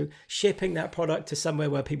possible, shipping that product to somewhere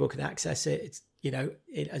where people can access it, it's, you know,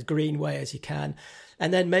 in as green way as you can,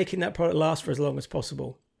 and then making that product last for as long as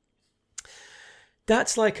possible.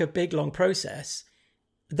 That's like a big, long process.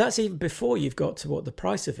 That's even before you've got to what the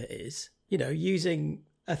price of it is. You know, using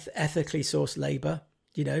ethically sourced labor,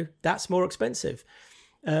 you know, that's more expensive.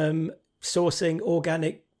 Sourcing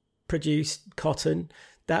organic produced cotton,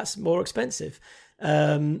 that's more expensive.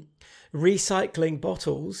 Recycling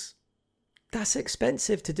bottles, that's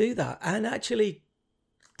expensive to do that, and actually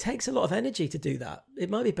takes a lot of energy to do that. It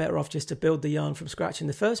might be better off just to build the yarn from scratch in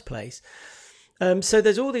the first place. So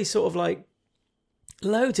there's all these sort of like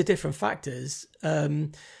loads of different factors,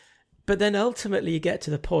 but then ultimately you get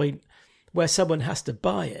to the point where someone has to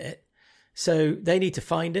buy it, so they need to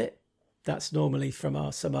find it. That's normally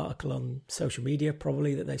from some article on social media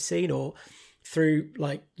probably that they've seen, or through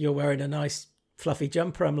like you're wearing a nice fluffy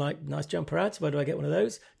jumper, I'm like, nice jumper ads, where do I get one of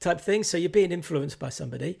those type thing? So you're being influenced by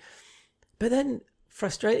somebody. But then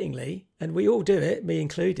frustratingly, and we all do it, me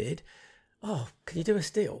included, oh, can you do a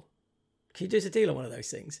deal? Can you do us a deal on one of those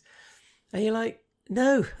things? And you're like,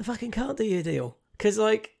 no, I fucking can't do you a deal. Because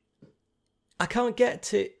like, I can't get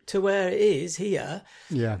to where it is here,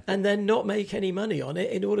 and then not make any money on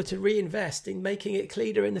it in order to reinvest in making it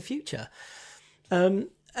cleaner in the future. And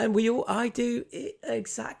I do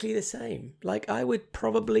exactly the same. Like, I would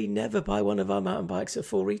probably never buy one of our mountain bikes at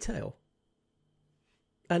full retail.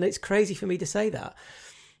 And it's crazy for me to say that.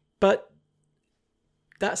 But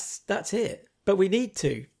that's it. But we need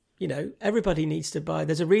to, you know, everybody needs to buy.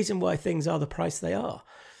 There's a reason why things are the price they are.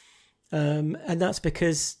 And that's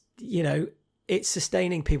because, you know, it's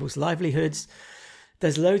sustaining people's livelihoods.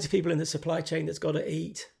 There's loads of people in the supply chain that's got to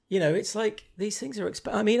eat. You know, it's like these things are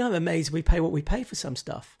expensive. I mean, I'm amazed we pay what we pay for some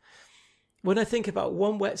stuff. When I think about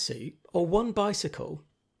one wetsuit or one bicycle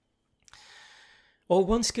or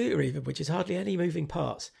one scooter even, which is hardly any moving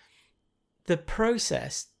parts, the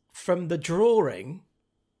process from the drawing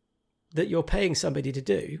that you're paying somebody to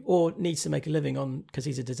do or needs to make a living on because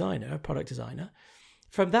he's a designer, a product designer,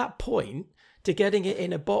 from that point to getting it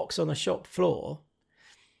in a box on a shop floor,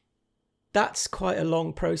 that's quite a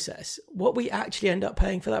long process. What we actually end up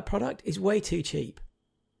paying for that product is way too cheap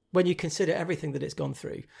when you consider everything that it's gone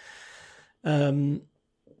through.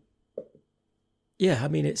 Yeah, I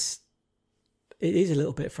mean, it is a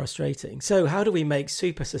little bit frustrating. So how do we make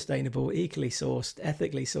super sustainable, equally sourced,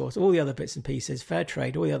 ethically sourced, all the other bits and pieces, fair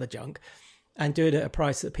trade, all the other junk, and do it at a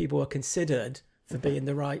price that people are considered for being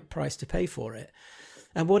the right price to pay for it?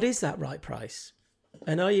 And what is that right price?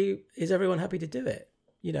 And is everyone happy to do it?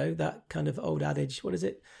 You know, that kind of old adage, what is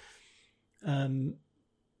it?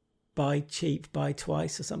 Buy cheap, buy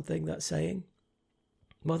twice or something, that saying.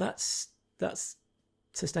 Well, that's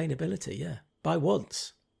sustainability, yeah. Buy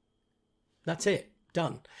once. That's it.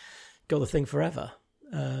 Done. Got the thing forever.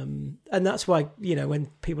 And that's why, you know, when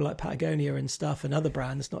people like Patagonia and stuff and other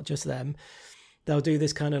brands, not just them, they'll do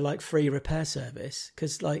this kind of like free repair service,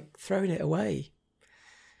 because like throwing it away,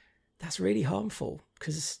 that's really harmful,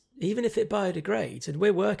 because even if it biodegrades, and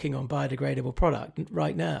we're working on biodegradable product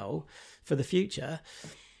right now for the future,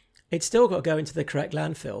 it's still got to go into the correct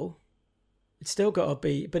landfill. It's still got to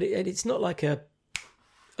be, but it's not like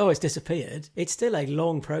oh, it's disappeared. It's still a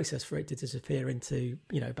long process for it to disappear into,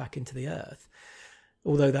 back into the earth.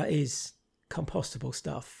 Although that is compostable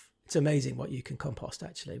stuff. It's amazing what you can compost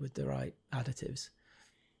actually with the right additives.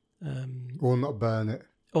 Or not burn it.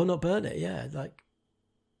 Or not burn it, yeah. Like,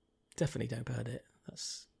 definitely don't burn it.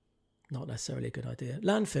 That's not necessarily a good idea.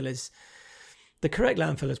 The correct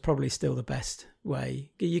landfill is probably still the best way.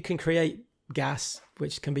 You can create gas,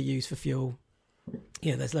 which can be used for fuel.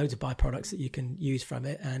 There's loads of byproducts that you can use from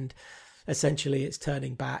it. And essentially it's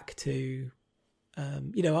turning back to,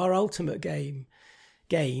 our ultimate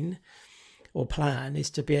gain or plan is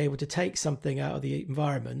to be able to take something out of the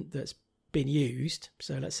environment that's been used.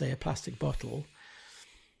 So let's say a plastic bottle,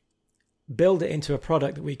 build it into a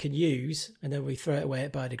product that we can use, and then we throw it away,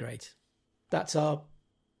 it biodegrades.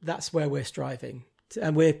 That's where we're striving to,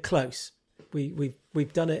 and we're close.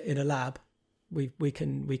 We've done it in a lab. We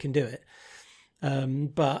can do it.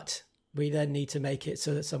 But we then need to make it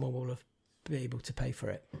so that someone will be able to pay for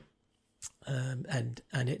it. And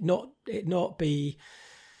it not be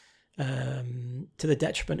to the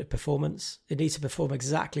detriment of performance. It needs to perform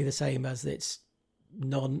exactly the same as its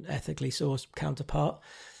non-ethically sourced counterpart.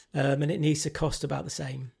 And it needs to cost about the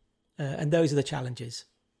same. And those are the challenges.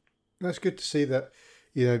 That's good to see that,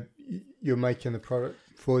 you're making a product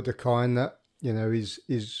for the kind that,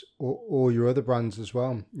 is all your other brands as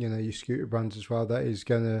well, your scooter brands as well, that is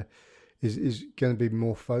going to be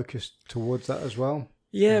more focused towards that as well.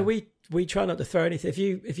 Yeah, we try not to throw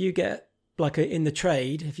anything. If you get like in the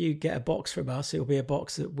trade, if you get a box from us, it'll be a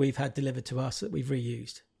box that we've had delivered to us that we've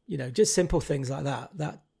reused. Just simple things like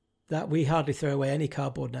that we hardly throw away any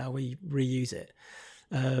cardboard now. We reuse it.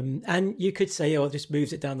 And you could say, it just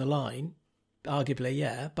moves it down the line. Arguably,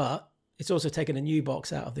 yeah, but it's also taken a new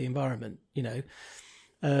box out of the environment,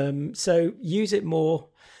 So use it more,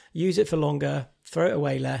 use it for longer, throw it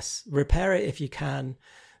away less, repair it if you can.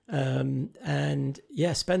 And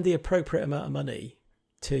yeah, spend the appropriate amount of money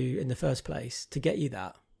in the first place to get you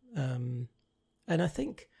that. And I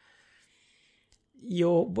think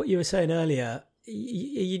what you were saying earlier,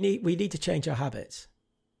 we need to change our habits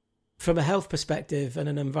from a health perspective and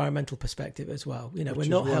an environmental perspective as well. We're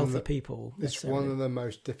not healthy people. It's one of the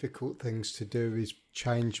most difficult things to do is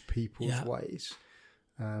change people's ways.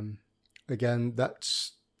 Again,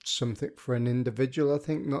 that's something for an individual, I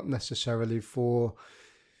think, not necessarily for,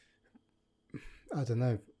 I don't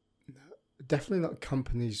know, definitely not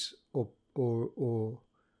companies or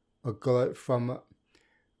from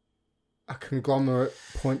a conglomerate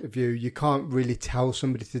point of view. You can't really tell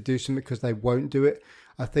somebody to do something because they won't do it.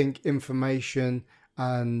 I think information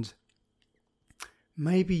and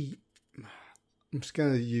maybe, I'm just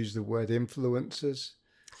going to use the word influencers,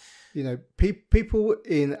 people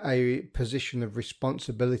in a position of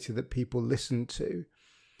responsibility that people listen to,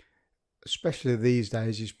 especially these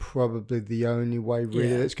days, is probably the only way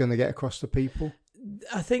really that's going to get across to people.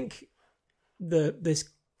 I think this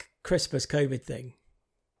Christmas COVID thing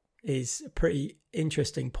is a pretty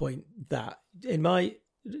interesting point that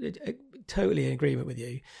totally in agreement with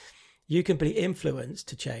you. You can be influenced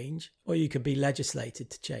to change or you can be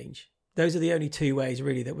legislated to change. Those are the only two ways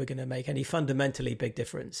really that we're going to make any fundamentally big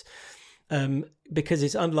difference. Because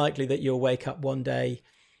it's unlikely that you'll wake up one day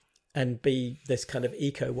and be this kind of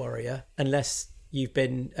eco warrior unless you've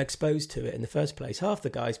been exposed to it in the first place. Half the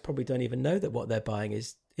guys probably don't even know that what they're buying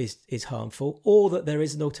is harmful or that there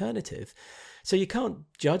is an alternative. So you can't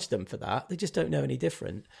judge them for that. They just don't know any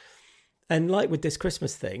different. And like with this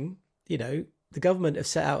Christmas thing, the government have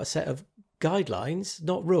set out a set of guidelines,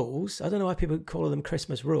 not rules. I don't know why people call them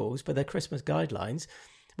Christmas rules, but they're Christmas guidelines.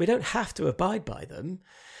 We don't have to abide by them.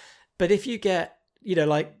 But if you get,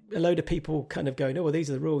 like a load of people kind of going, oh, well, these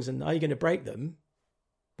are the rules and are you going to break them?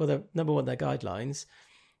 Well, number one, they're guidelines.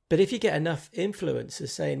 But if you get enough influencers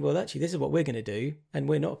saying, well, actually, this is what we're going to do, and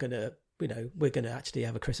we're not going to, we're going to actually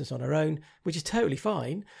have a Christmas on our own, which is totally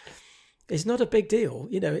fine. It's not a big deal.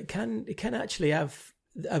 It can actually have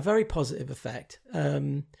a very positive effect.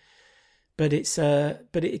 But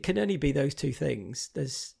it can only be those two things.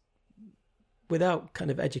 Without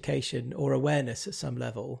kind of education or awareness at some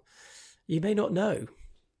level, you may not know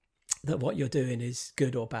that what you're doing is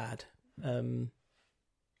good or bad.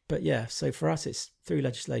 But yeah, so for us, it's through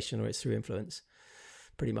legislation or it's through influence,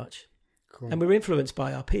 pretty much. Cool. And we're influenced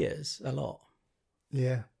by our peers a lot.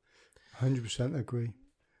 Yeah, 100% agree.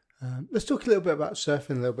 Let's talk a little bit about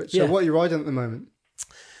surfing a little bit. So what are you riding at the moment?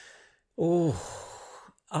 Oh,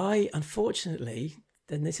 I unfortunately,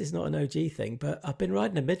 and this is not an OG thing, but I've been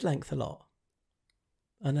riding a mid-length a lot.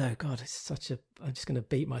 I know, God, it's such a... I'm just going to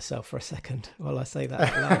beat myself for a second while I say that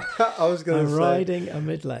out loud. I was going to say... riding a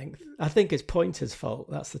mid-length. I think it's Pointer's fault.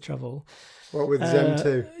 That's the trouble. What, with his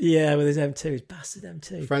M2? Yeah, with his M2. His bastard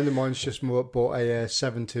M2. A friend of mine's just bought a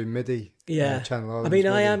 7.2 MIDI. Channel Islands MIDI.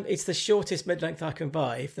 It's the shortest mid-length I can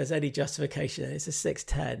buy, if there's any justification. It's a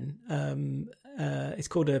 610. It's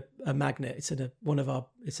called a Magnet. It's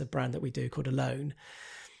a brand that we do called Alone.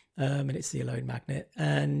 And it's the Alone Magnet.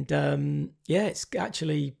 And it's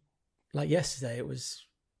actually, like yesterday, it was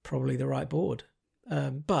probably the right board.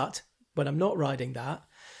 But when I'm not riding that,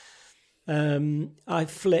 I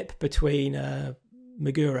flip between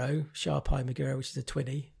Meguro, Sharp Eye Meguro, which is a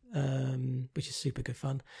 20, which is super good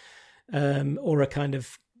fun, or a kind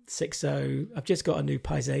of 6.0. I've just got a new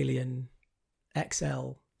Paisalian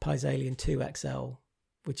XL, Paisalian 2 XL,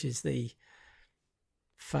 which is the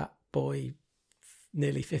fat boy,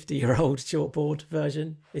 nearly 50-year-old shortboard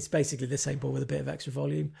version. It's basically the same board with a bit of extra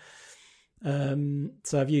volume.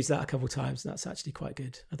 So I've used that a couple of times, and that's actually quite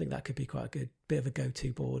good. I think that could be quite a good bit of a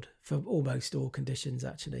go-to board for almost all conditions,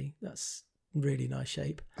 actually. That's really nice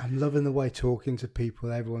shape. I'm loving the way talking to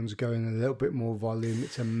people, everyone's going a little bit more volume.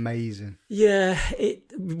 It's amazing. Yeah,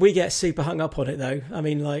 we get super hung up on it though. I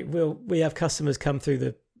mean, like we have customers come through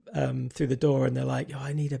the door and they're like,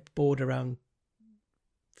 I need a board around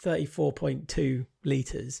 34.2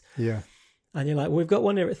 litres. Yeah. And you're like, we've got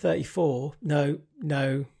one here at 34. No.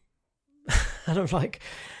 And I'm like,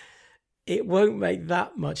 it won't make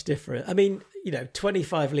that much difference. I mean,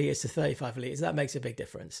 25 litres to 35 litres, that makes a big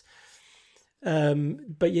difference.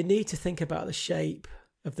 But you need to think about the shape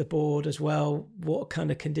of the board as well, what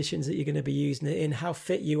kind of conditions that you're going to be using it in, how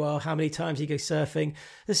fit you are, how many times you go surfing.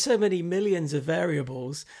 There's so many millions of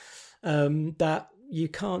variables that you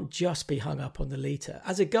can't just be hung up on the litre.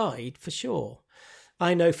 As a guide, for sure.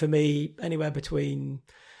 I know for me, anywhere between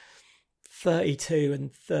 32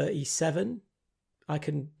 and 37,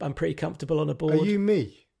 I'm pretty comfortable on a board. Are you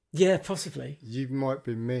me? Yeah, possibly. You might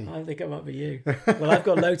be me. I think I might be you. Well, I've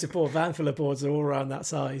got loads of board, van full of boards all around that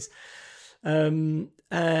size. And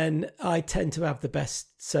I tend to have the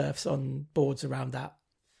best surfs on boards around that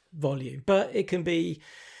volume. But it can be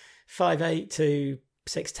 5.8 to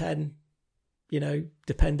 6.10,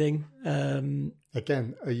 depending.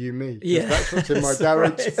 Again, are you me? Yeah. That's what's in my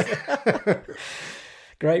garage.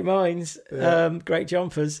 Great minds, great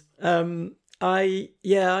jumpers. I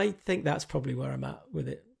think that's probably where I'm at with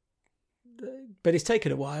it. But it's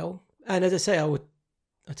taken a while. And as I say,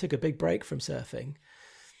 I took a big break from surfing.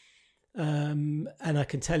 And I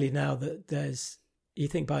can tell you now that you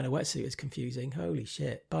think buying a wetsuit is confusing. Holy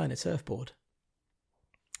shit, buying a surfboard.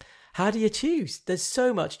 How do you choose? There's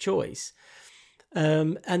so much choice.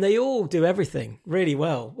 And they all do everything really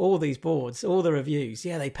well. All these boards, all the reviews.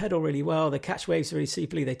 Yeah, they pedal really well. They catch waves really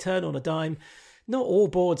superly. They turn on a dime. Not all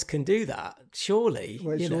boards can do that, surely.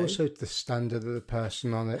 Well, it's also the standard of the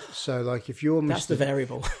person on it. So, like, if you're... That's the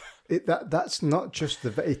variable. That's not just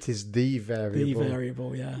it is the variable. The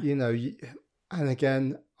variable, yeah. And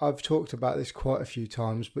again, I've talked about this quite a few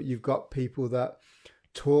times, but you've got people that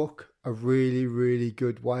talk a really, really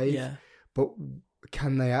good wave. Yeah. But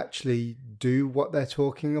can they actually do what they're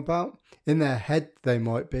talking about? In their head, they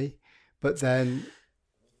might be, but then...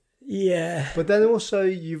 Yeah. But then also,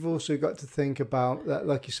 you've also got to think about that,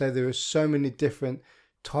 like you say, there are so many different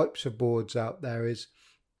types of boards out there. Is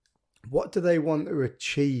what do they want to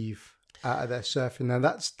achieve out of their surfing? Now,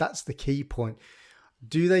 that's the key point.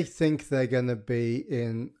 Do they think they're going to be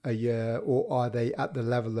in a year, or are they at the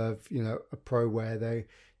level of, a pro where they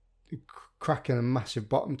cracking a massive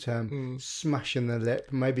bottom turn, smashing the lip,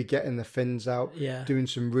 maybe getting the fins out, doing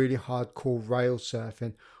some really hardcore rail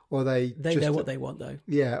surfing? Or they just know what they want, though.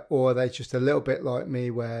 Yeah, or are they just a little bit like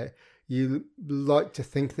me, where you like to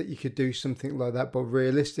think that you could do something like that, but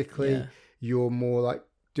realistically, you're more like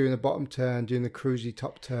doing a bottom turn, doing the cruisy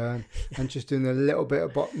top turn, and just doing a little bit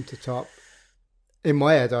of bottom to top. In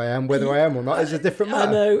my head, I am. Whether I am or not is a different matter.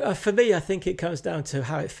 I know. For me, I think it comes down to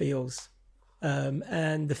how it feels.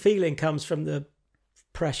 And the feeling comes from the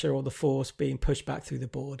pressure or the force being pushed back through the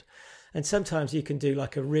board. And sometimes you can do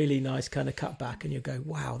like a really nice kind of cut back and you go,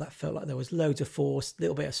 wow, that felt like there was loads of force, a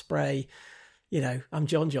little bit of spray, I'm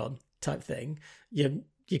John type thing. You're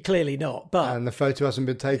clearly not. But and the photo hasn't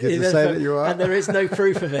been taken to say that you are. And there is no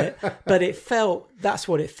proof of it. But that's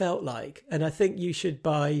what it felt like. And I think you should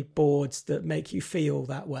buy boards that make you feel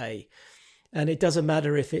that way. And it doesn't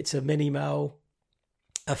matter if it's a Minimal,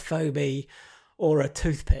 a Foamy, or a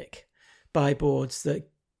Toothpick. Buy boards that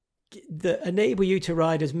enable you to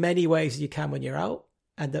ride as many waves as you can when you're out,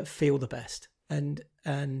 and that feel the best. And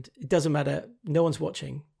it doesn't matter. No one's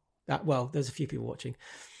watching. Well, there's a few people watching,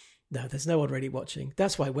 No, there's no one really watching.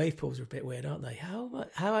 That's why wave pools are a bit weird, aren't they? How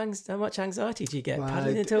much anxiety do you get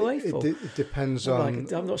paddling into a wave pool? It depends on...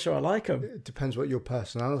 I'm not sure I like them. It depends what your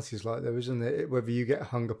personality is like, though, isn't it? Whether you get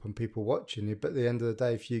hung up on people watching you. But at the end of the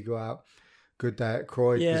day, if you go out, good day at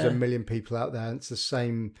Croydon, there's a million people out there, and it's the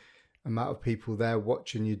same amount of people there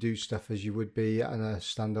watching you do stuff as you would be at a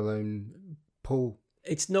standalone pool.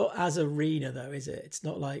 It's not as arena, though, is it? It's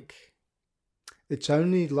not like... It's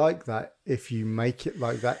only like that if you make it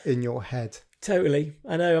like that in your head. Totally.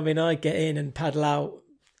 I know. I mean, I get in and paddle out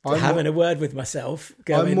having a word with myself.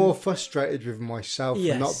 I'm more frustrated with myself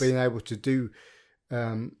for not being able to do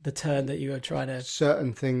the turn that you were trying to...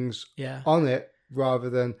 certain things on it, rather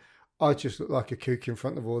than I just look like a kook in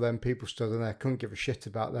front of all them people stood in there. Couldn't give a shit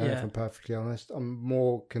about that, if I'm perfectly honest. I'm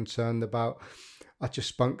more concerned about... I just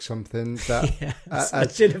spunk something that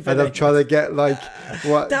and I'm trying to get like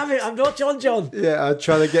what? Damn it! I'm not John. Yeah, I'm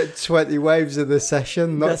trying to get 20 waves in the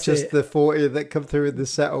session, not just the 40 that come through in the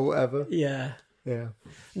set or whatever. Yeah.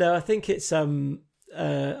 No, I think it's a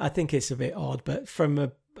bit odd, but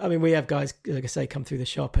we have guys, like I say, come through the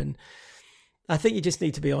shop, and I think you just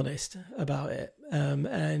need to be honest about it. And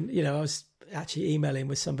I was actually emailing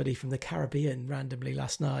with somebody from the Caribbean randomly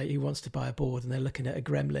last night who wants to buy a board, and they're looking at a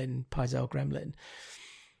Gremlin, Peisel Gremlin,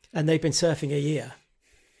 and they've been surfing a year,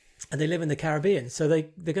 and they live in the Caribbean, so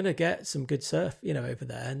they're going to get some good surf, over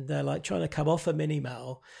there, and they're like trying to come off a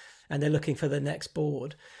Minimal, and they're looking for the next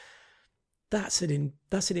board. That's an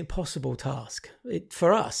impossible task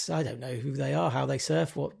for us. I don't know who they are, how they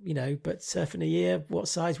surf, but surfing a year, what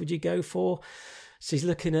size would you go for? She's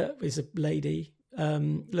looking at, is a lady,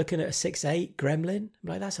 looking at a 6'8" Gremlin. I'm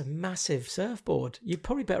like, that's a massive surfboard. You're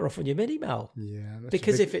probably better off on your Minimal. Yeah.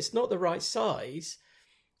 Because if it's not the right size,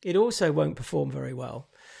 it also won't perform very well.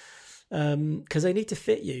 Because they need to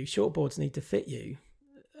fit you. Shortboards need to fit you.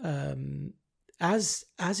 As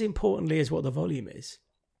importantly as what the volume is.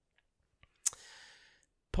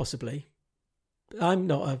 Possibly. I'm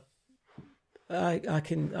not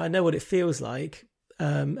I know what it feels like.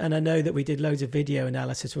 And I know that we did loads of video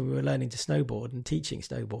analysis when we were learning to snowboard and teaching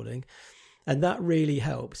snowboarding. And that really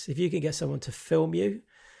helps. If you can get someone to film you,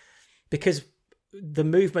 because the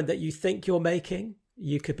movement that you think you're making,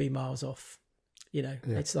 you could be miles off.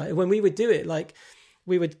 It's like when we would do it, like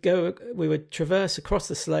we would traverse across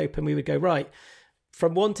the slope, and we would go, right,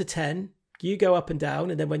 from 1 to 10, you go up and down.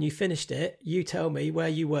 And then when you finished it, you tell me where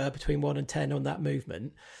you were between 1 and 10 on that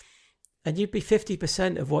movement. And you'd be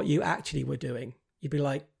 50% of what you actually were doing. You'd be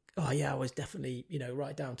like, oh yeah, I was definitely,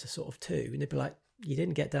 right down to sort of 2. And they'd be like, you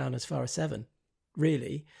didn't get down as far as 7,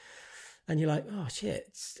 really. And you're like, oh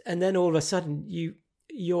shit. And then all of a sudden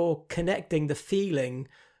you're connecting the feeling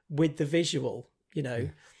with the visual,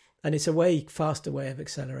 and it's a way faster way of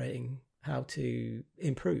accelerating how to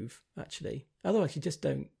improve, actually. Otherwise you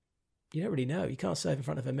don't really know. You can't surf in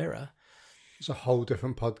front of a mirror. It's a whole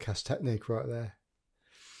different podcast technique right there.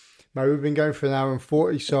 Mate, we've been going for an hour and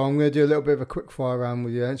 40, so I'm going to do a little bit of a quick fire round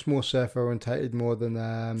with you. It's more surf orientated more than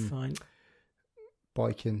fine.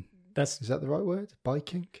 Biking. Is that the right word?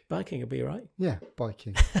 Biking? Biking would be right. Yeah,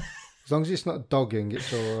 biking. As long as it's not dogging,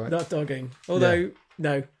 it's all right. Not dogging. Although,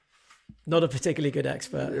 no, not a particularly good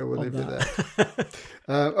expert. Yeah, we'll leave it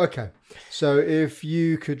there. Okay, so if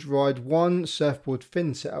you could ride one surfboard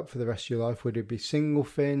fin setup for the rest of your life, would it be single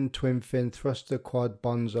fin, twin fin, thruster, quad,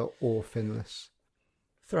 bonzer, or finless?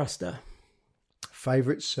 Thruster.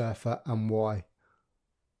 Favourite surfer and why?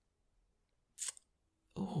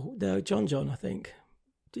 Oh, no, John, I think.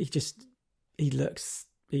 He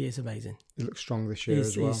is amazing. He looks strong this year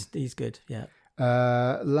as well. He's good, yeah.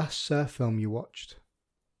 Last surf film you watched?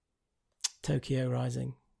 Tokyo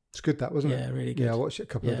Rising. It's good, that, wasn't it? Yeah, really good. Yeah, I watched it a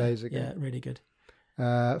couple of days ago. Yeah, really good.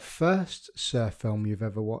 First surf film you've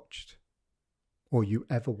ever watched? Or you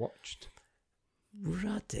ever watched?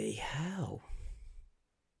 Bloody hell.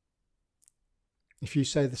 If you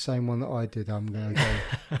say the same one that I did, I'm going to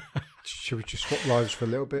go. Should we just swap lives for a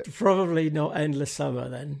little bit? Probably not Endless Summer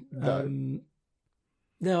then. No,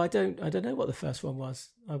 no, I don't know what the first one was.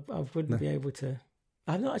 I wouldn't be able to.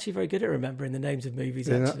 I'm not actually very good at remembering the names of movies,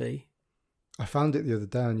 actually. I found it the other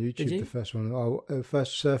day on YouTube, the first one.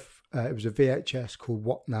 First surf, it was a VHS called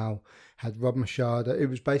What Now? Had Rob Machado. It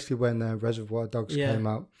was basically when Reservoir Dogs came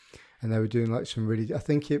out. And they were doing like some really, I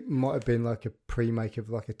think it might have been like a pre-make of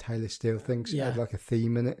like a Taylor Steele thing. So it had like a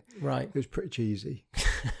theme in it. Right. It was pretty cheesy.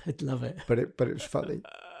 I'd love it. But it was funny.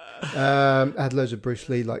 Had loads of Bruce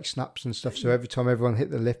Lee like snaps and stuff. So every time everyone hit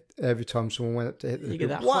the lift, every time someone went up to hit the lift, you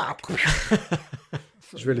get that whack.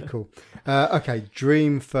 It's really cool. Okay,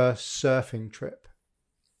 dream first surfing trip.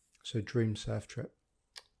 So dream surf trip.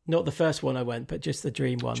 Not the first one I went, but just the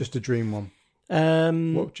dream one. Just a dream one.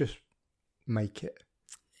 What just make it?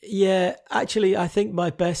 Yeah, actually, I think my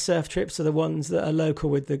best surf trips are the ones that are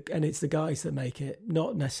local and it's the guys that make it,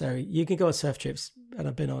 not necessarily. You can go on surf trips, and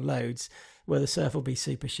I've been on loads where the surf will be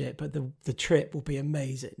super shit, but the trip will be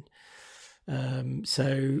amazing.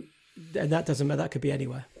 So, and that doesn't matter. That could be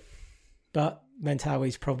anywhere. But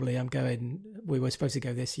Mentawai's probably, we were supposed to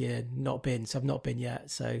go this year, not been, so I've not been yet.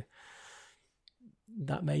 So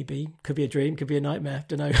that could be a dream, could be a nightmare.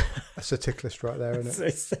 Don't know. That's a tick list right there, isn't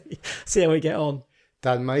it? So, see how we get on.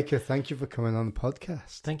 Dan Maker, thank you for coming on the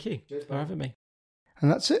podcast. Thank you for having me. And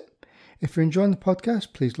that's it. If you're enjoying the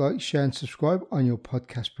podcast, please like, share and subscribe on your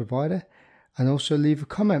podcast provider, and also leave a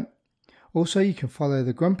comment. Also, you can follow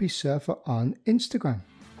the Grumpy Surfer on Instagram.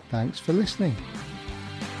 Thanks for listening.